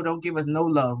that show don't give us no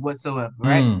love whatsoever,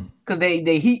 right? Because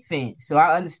they Heat fans, so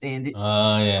I understand it.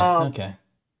 Yeah. Okay.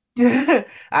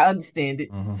 I understand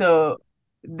it. Mhm. So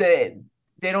they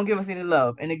don't give us any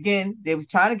love. And again, he's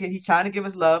trying to give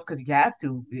us love because you have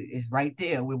to. It's right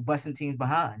there. We're busting teams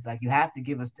behind. It's like you have to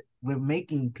give us. We're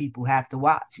making people have to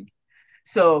watch.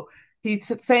 So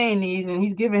he's saying these, and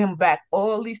he's giving him back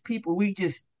all these people we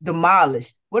just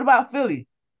demolished. What about Philly?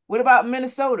 What about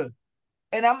Minnesota?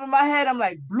 And I'm in my head, I'm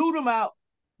like, blew them out.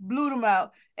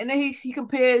 And then he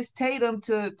compares Tatum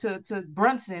to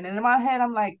Brunson. And in my head,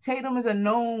 I'm like, Tatum is a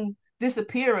known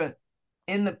disappearer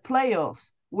in the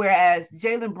playoffs, whereas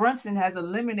Jalen Brunson has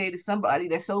eliminated somebody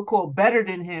that's so-called better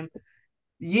than him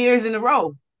years in a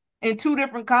row in 2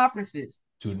 different conferences.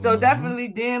 So definitely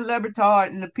Dan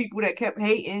Lebertard and the people that kept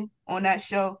hating on that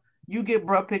show, you get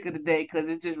bruh pick of the day because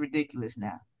it's just ridiculous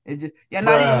now. You're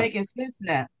not even making sense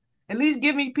now. At least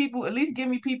give me people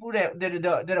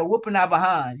that are whooping our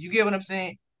behinds. You get what I'm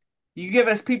saying? You give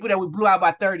us people that we blew out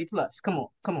by 30 plus. Come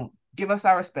on. Give us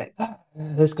our respect.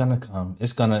 It's gonna come.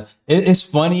 It's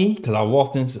funny because I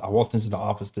walked into the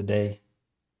office today,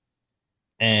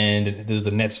 and there's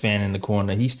a Nets fan in the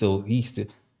corner. He's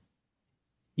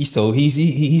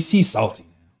salty.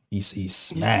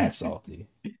 He's mad salty.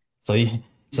 So he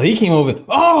came over.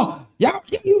 Oh, y'all,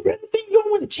 you really think you're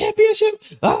gonna win the championship?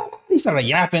 He started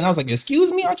yapping. I was like,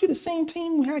 excuse me, aren't you the same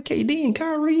team we had KD and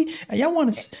Kyrie, and y'all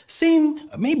want the same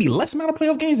maybe less amount of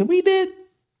playoff games than we did?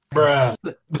 Bruh.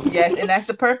 Yes, and that's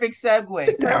the perfect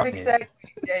segue. Perfect segue,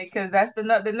 because that's the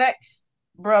next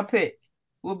bruh pick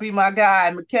will be my guy,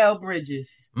 Mikal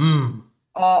Bridges.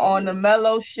 On the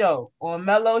Mellow Show. On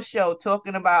Mellow Show,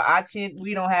 talking about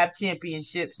we don't have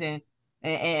championships and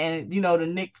you know the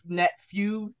Knicks net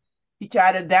feud. He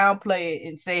tried to downplay it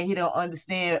and say he don't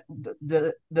understand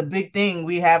the big thing.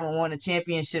 We haven't won a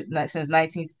championship since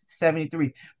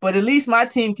 1973. But at least my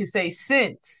team can say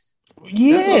since.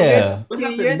 Yeah.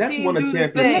 Can your team do the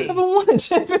same? Let's have won a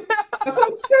championship. That's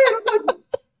what I'm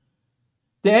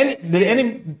saying. Did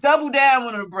any double down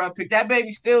on the bruh pick? That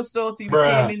baby still salty. We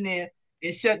came in there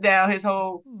and shut down his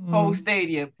whole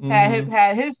stadium.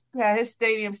 Had his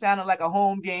stadium sounding like a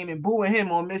home game and booing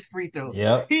him on missed free throws.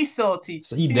 Yep. He's salty.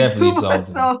 So he's definitely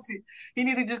salty. He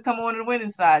need to just come on the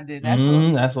winning side then.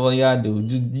 That's all you gotta do.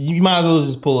 You might as well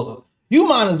just pull. You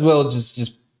might as well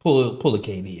just pull a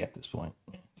KD at this point.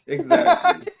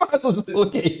 Exactly. You might as well pull a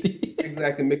KD.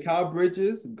 Exactly. Mikal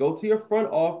Bridges, go to your front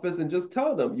office and just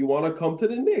tell them you want to come to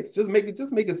the Knicks. Just make it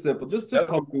simple. Just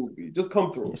come through. Just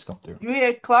come through. Just come through. You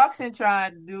hear Clarkson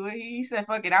trying to do it. He said,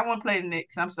 "Fuck it, I want to play the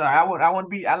Knicks. I'm sorry. I want to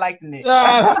be. I like the Knicks."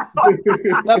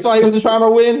 That's why he wasn't trying to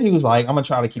win. He was like, "I'm gonna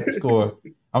try to keep the score.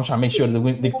 I'm trying to make sure the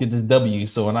Knicks get this W.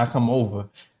 So when I come over,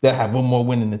 they'll have one more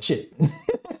win in the chip."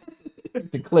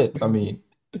 The clip. I mean.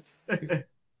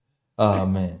 Oh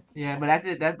man. Yeah, but that's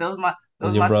it. Those my two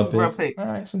bruh picks.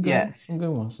 All right, some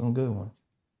good ones. All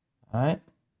right.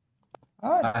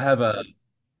 I have a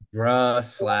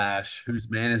bruh /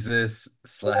 whose man is this /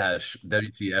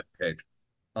 WTF pick.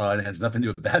 And it has nothing to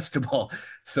do with basketball.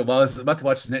 So while I was about to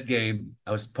watch the net game,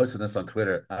 I was posting this on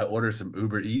Twitter. I ordered some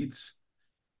Uber Eats,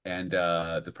 and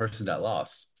the person got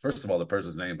lost. First of all, the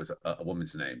person's name was a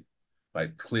woman's name.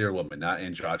 Like clear woman, not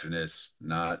androgynous,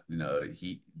 not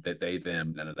they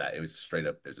them, none of that. It was straight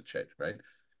up. There's a chick, right?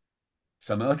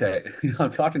 So I'm okay. I'm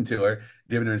talking to her,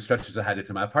 giving her instructions on how to get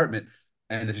to my apartment,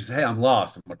 and she said, "Hey, I'm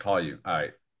lost. I'm gonna call you." All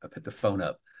right, I put the phone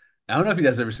up. I don't know if you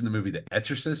guys ever seen the movie The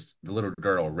Exorcist. The little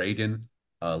girl Reagan,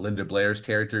 Linda Blair's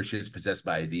character, she is possessed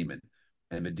by a demon,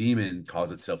 and the demon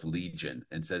calls itself Legion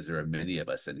and says there are many of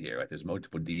us in here. Like there's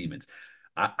multiple demons.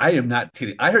 I am not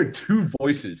kidding. I heard two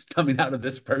voices coming out of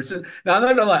this person. Now, I'm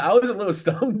not gonna lie, I was a little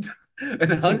stoned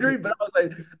and hungry, but I was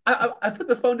like, I put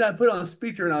the phone down, put it on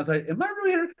speaker, and I was like, am I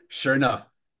really here? Sure enough,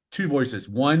 two voices.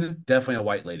 One, definitely a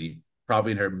white lady,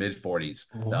 probably in her mid-40s.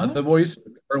 The other voice,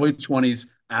 early 20s,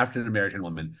 African American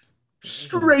woman.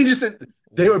 Strangest.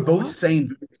 They were both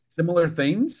saying similar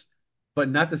things, but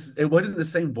not this. It wasn't the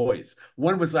same voice.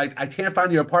 One was like, "I can't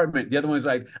find your apartment." The other one was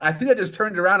like, "I think I just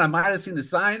turned around. I might have seen the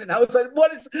sign." And I was like,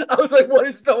 "What is?" I was like, "What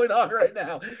is going on right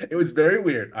now?" It was very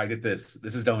weird. I get this.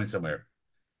 This is going somewhere.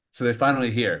 So they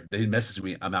finally hear. They message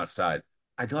me. I'm outside.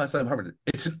 I go outside the apartment.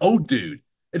 It's an old dude.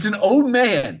 It's an old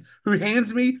man who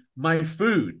hands me my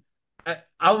food.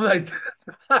 I was like,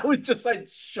 I was just like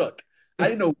shook. I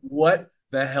didn't know what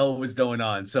the hell was going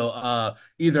on. So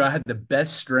either I had the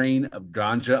best strain of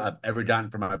ganja I've ever gotten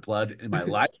from my blood in my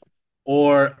life,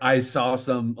 or I saw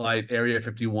some like Area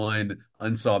 51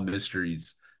 Unsolved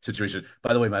Mysteries situation.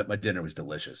 By the way, my dinner was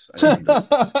delicious. I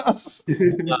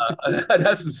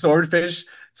had some swordfish,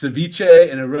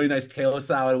 ceviche, and a really nice kale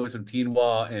salad with some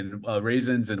quinoa and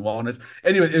raisins and walnuts.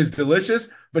 Anyway, it was delicious,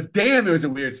 but damn, it was a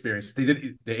weird experience.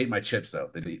 They ate my chips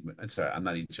though. I'm sorry, I'm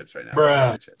not eating chips right now.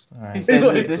 Bruh. Chips. Right. He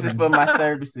said, "This is for my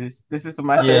services. This is for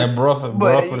my services." Yeah, bro,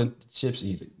 for the chips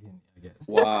either.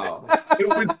 Wow. It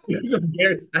was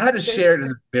I had to share it. It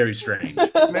was very strange.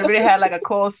 Maybe they had like a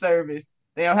call service.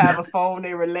 They don't have a phone.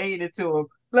 They relayed it to him.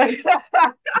 Like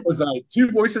it was like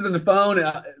two voices on the phone.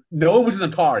 No one was in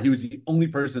the car. He was the only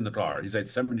person in the car. He's like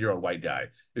 70-year-old white guy.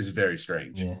 It was very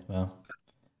strange. Yeah. Well.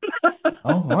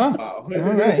 Oh wow! All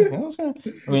right.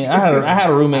 I mean, I had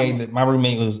a roommate. That my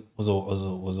roommate was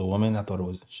a woman. I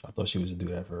thought she was a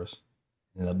dude at first.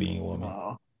 Ended up being a woman.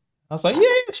 Oh. I was like, yeah,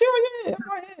 sure, yeah.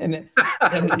 And then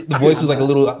the voice was like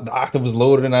the octave was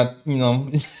lower than I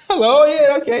was like, oh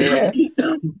yeah, okay, yeah.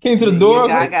 Came to the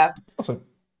door. I was like,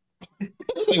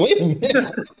 wait a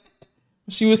minute.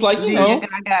 She was like, your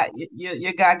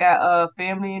guy got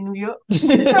family in New York. I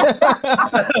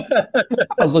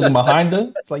was looking behind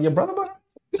her. It's like your brother.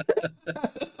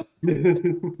 He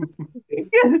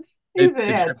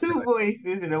had two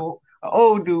voices and an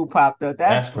old dude popped up.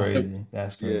 That's crazy.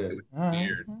 That's crazy. Yeah.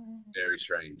 Weird. Very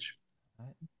strange.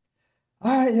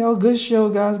 All right, yo, good show,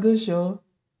 guys. Good show.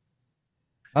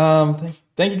 Thank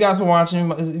Thank you guys for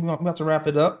watching. I'm about to wrap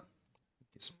it up.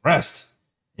 Get some rest.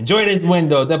 Enjoy this win,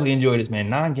 though. Definitely enjoy this,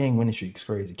 man. 9-game winning streak is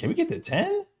crazy. Can we get to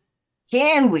 10?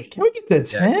 Can we? Can we get to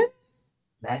 10? Yes.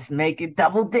 Let's make it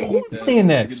double Who digits. we playing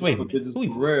next? Wait a Double minute. digits Who we,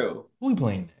 for real. who we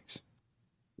playing next?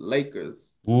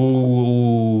 Lakers.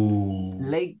 Ooh.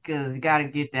 Lakers, gotta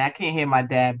get that. I can't hear my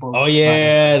dad both. Oh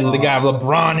yeah, the guy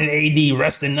LeBron and AD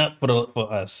resting up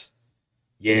for us.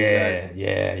 Yeah.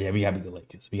 We gotta beat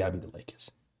the Lakers.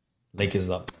 Lakers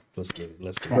up. Let's get it.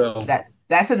 Let's get it. Well,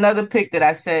 That's another pick that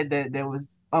I said that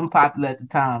was unpopular at the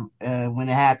time when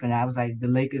it happened. I was like, the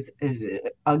Lakers is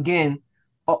again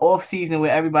an off season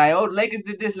where everybody, the Lakers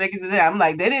did this, Lakers did that. I'm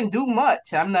like, they didn't do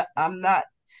much. I'm not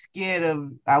scared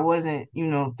of. I wasn't,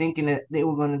 thinking that they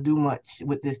were going to do much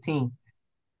with this team.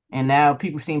 And now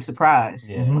people seem surprised.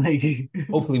 Yeah. Like,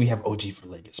 Hopefully we have OG for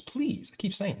the Lakers. Please. I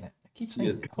keep saying that. Yes,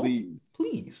 that. please.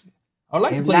 Please. I would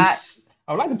like If to play. not,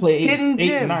 I would like to play Hidden eight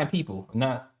gem. or 9 people,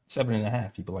 not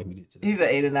 7.5 people like we did today. these are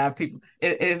 8 or 9 people.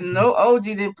 If no OG,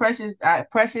 then Precious on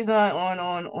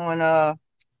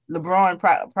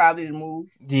LeBron probably to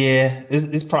move. Yeah,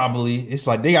 it's probably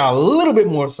like they got a little bit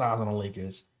more size on the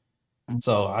Lakers,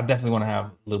 so I definitely want to have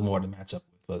a little more to match up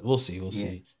with. But we'll see.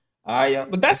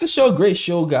 But that's a show. Great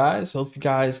show, guys. Hope you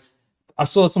guys. I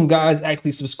saw some guys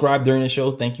actually subscribe during the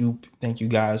show. Thank you,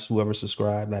 guys. Whoever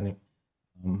subscribed.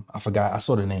 I forgot. I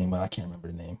saw the name, but I can't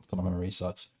remember the name. My memory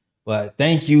sucks. But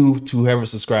thank you to whoever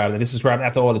subscribed. They subscribed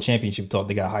after all the championship talk.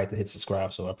 They got hyped to hit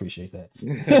subscribe, so I appreciate that.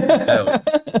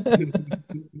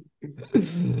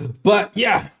 But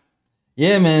yeah,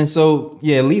 man. So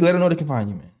yeah, Lee, let them know they can find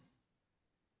you, man.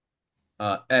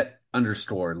 At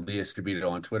 _ Lee Escobedo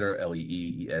on Twitter,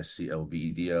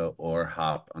 LeeEscobedo, or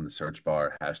hop on the search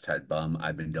bar, #bum.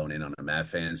 I've been donating on the Mad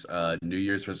fans. New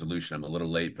Year's resolution. I'm a little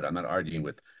late, but I'm not arguing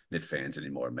with Knicks fans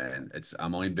anymore, man.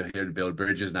 I'm only here to build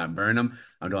bridges, not burn them.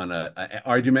 I'm doing an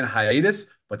argument hiatus,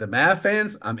 but the Mad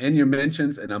fans, I'm in your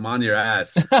mentions and I'm on your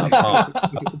ass. I'm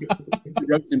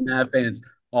roasting Mad fans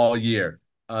all year.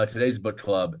 Today's book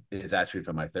club is actually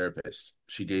from my therapist.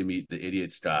 She gave me The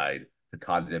Idiot's Guide to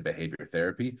Cognitive Behavior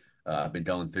Therapy. I've been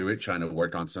going through it, trying to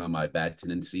work on some of my bad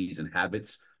tendencies and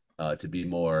habits to be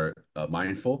more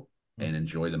mindful and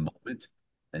enjoy the moment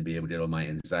and be able to deal with my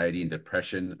anxiety and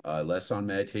depression, less on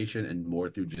meditation and more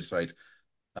through just like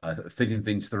thinking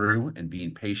things through and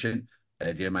being patient.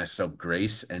 I give myself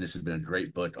grace, and this has been a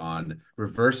great book on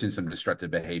reversing some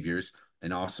destructive behaviors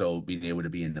and also being able to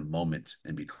be in the moment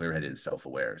and be clear-headed and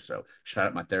self-aware. So shout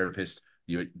out my therapist,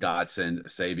 you godsend,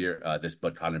 savior. This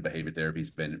book, Cognitive Behavior Therapy, has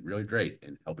been really great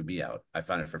in helping me out. I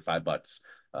found it for $5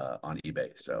 on eBay,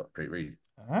 so great read.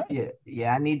 All right.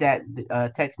 Yeah, I need that.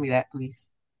 Text me that,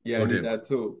 please. Yeah, I need that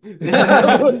too.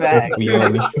 Facts. We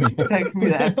already- Text me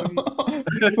that, please.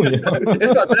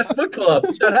 It's my best book club.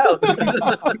 Shout out.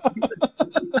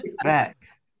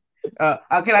 Facts.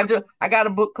 I got a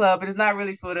book club, but it's not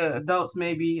really for the adults,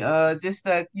 maybe. Just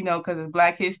because it's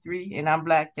Black History and I'm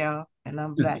black, y'all. And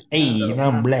I'm black. Hey, and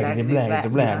I'm black, blackly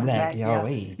black, black, y'all.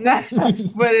 Hey.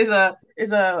 But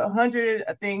it's 100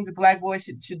 things a black boy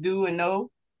should do and know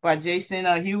by Jason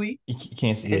Huey. You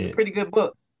can't see It's it. a pretty good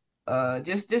book.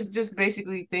 Just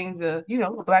basically things a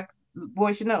black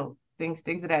boy should know. Things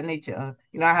of that nature.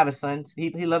 I have a son.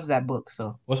 He loves that book.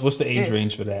 So What's the age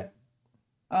range for that?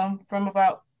 From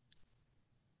about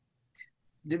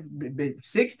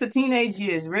 6 to teenage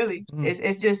years, really.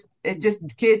 It's just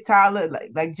kid toddler,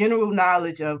 like general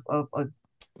knowledge of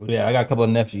Yeah, I got a couple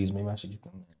of nephews. Maybe I should get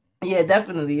them. Yeah,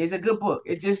 definitely. It's a good book.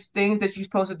 It's just things that you're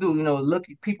supposed to do, look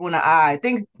at people in the eye,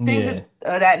 things of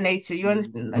that nature. You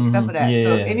understand, like stuff of that.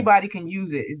 So anybody can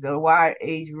use it. It's a wide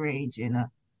age range, and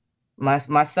my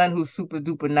son, who's super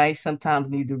duper nice, sometimes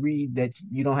need to read that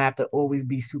you don't have to always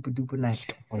be super duper nice.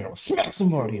 Smack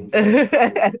somebody.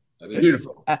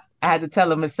 Beautiful. I had to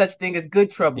tell him there's such thing as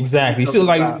good trouble. Exactly. So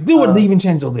do what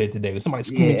DiVincenzo did today. With somebody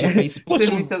screaming at your face. Push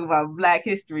we talk about Black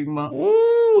History Month.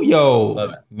 Ooh,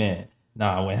 yo, man.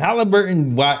 Nah, when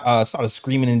Halliburton started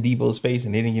screaming in Devo's face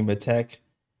and they didn't give him a tech,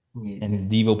 and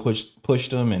Devo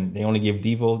pushed him, and they only give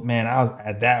Devo. Man, I was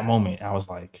at that moment. I was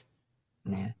like,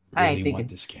 man, I I ain't thinking want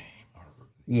this game.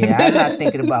 Yeah, I'm not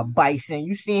thinking about Bison.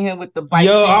 You seen him with the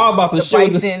Bison? Yo, I was about to show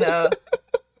Bison.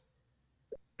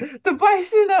 The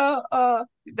Bison.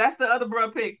 That's the other bro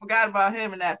pick. Forgot about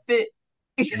him and that fit.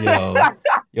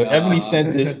 Yo, Ebony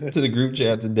sent this to the group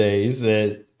chat today. He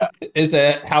said, "Is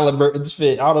that Halliburton's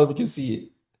fit?" I don't know if you can see it.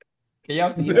 Can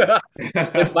y'all see that?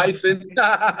 Bison.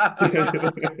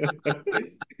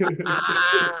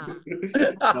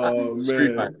 Oh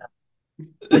man.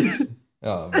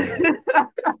 Oh man.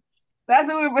 That's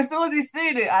what as soon as he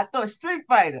seen it, I thought Street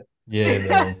Fighter. Yeah,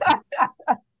 man.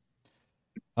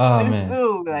 Oh man.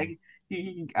 Soon. Like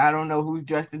I don't know who's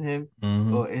dressing him,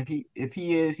 or if he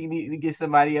is, he need to get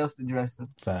somebody else to dress him.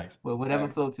 Facts. But whatever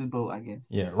floats his boat, I guess.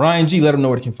 Yeah, Ryan G, let him know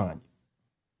where they can find you.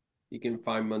 You can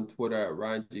find me on Twitter at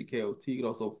RyanGKOT. You can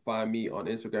also find me on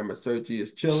Instagram at Sir G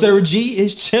is chilling. Sir G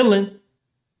is chilling.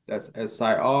 That's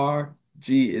SIR.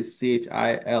 G is CHILLIN.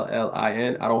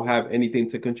 I don't have anything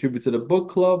to contribute to the book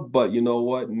club, but you know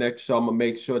what? Next show, I'm gonna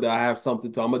make sure that I have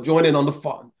something to. I'm gonna join in on the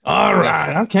fun. All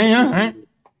right. Okay. All right.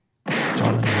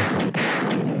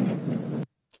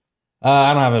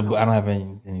 I don't have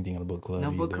anything in the book club. No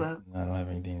either. book club. I don't have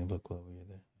anything in the book club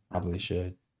either. Probably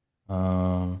should.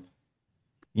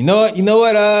 You know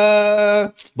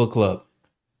what? Book club.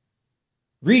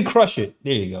 Read Crush It.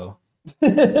 There you go.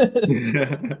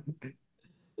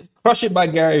 Crush It by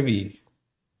Gary Vee.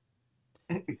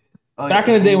 Back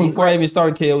in the day when before I even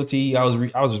started KOT, I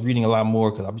was reading a lot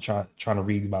more because I've been trying to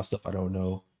read about stuff I don't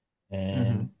know,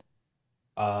 and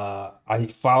I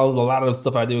followed a lot of the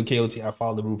stuff I did with KOT. I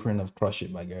followed the blueprint of Crush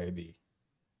It by Gary Vee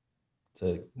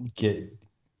to get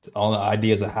all the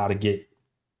ideas of how to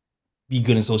be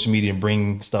good in social media and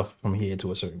bring stuff from here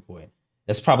to a certain point.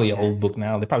 That's probably an old book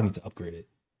now. They probably need to upgrade it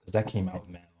because that came out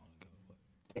mad long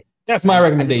ago. That's my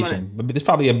recommendation. But there's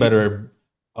probably a more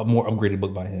upgraded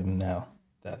book by him now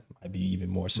that might be even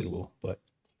more suitable. But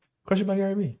Crush It by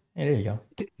Gary Vee. Hey, there you go.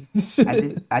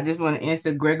 I just want to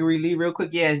answer Gregory Lee real quick.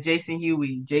 Yeah, it's Jason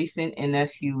Huey. Jason and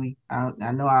that's Huey. I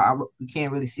know we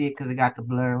can't really see it because it got the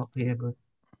blur up here, but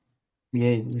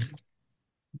yeah,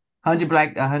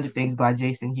 100 Things by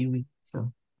Jason Huey. So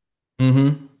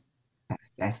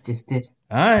that's just it.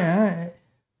 All right.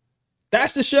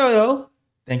 That's the show, though.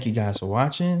 Thank you guys for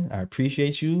watching. I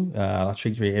appreciate you. I'll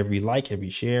appreciate every like, every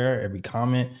share, every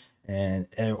comment, and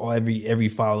every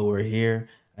follower here.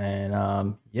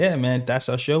 And yeah, man, that's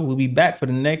our show. We'll be back for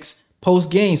the next post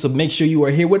game. So make sure you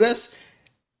are here with us.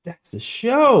 That's the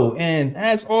show. And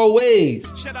as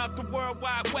always, Shout out the World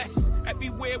Wide West.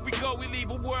 Everywhere we go, we leave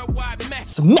a worldwide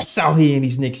mess. it's a mess out here in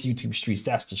these Knicks YouTube streets.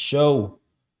 That's the show.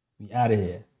 We out of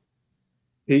here.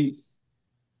 Peace.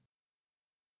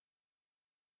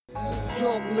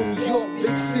 York, New York,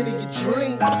 big city of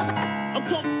dreams. I'm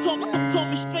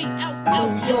coming straight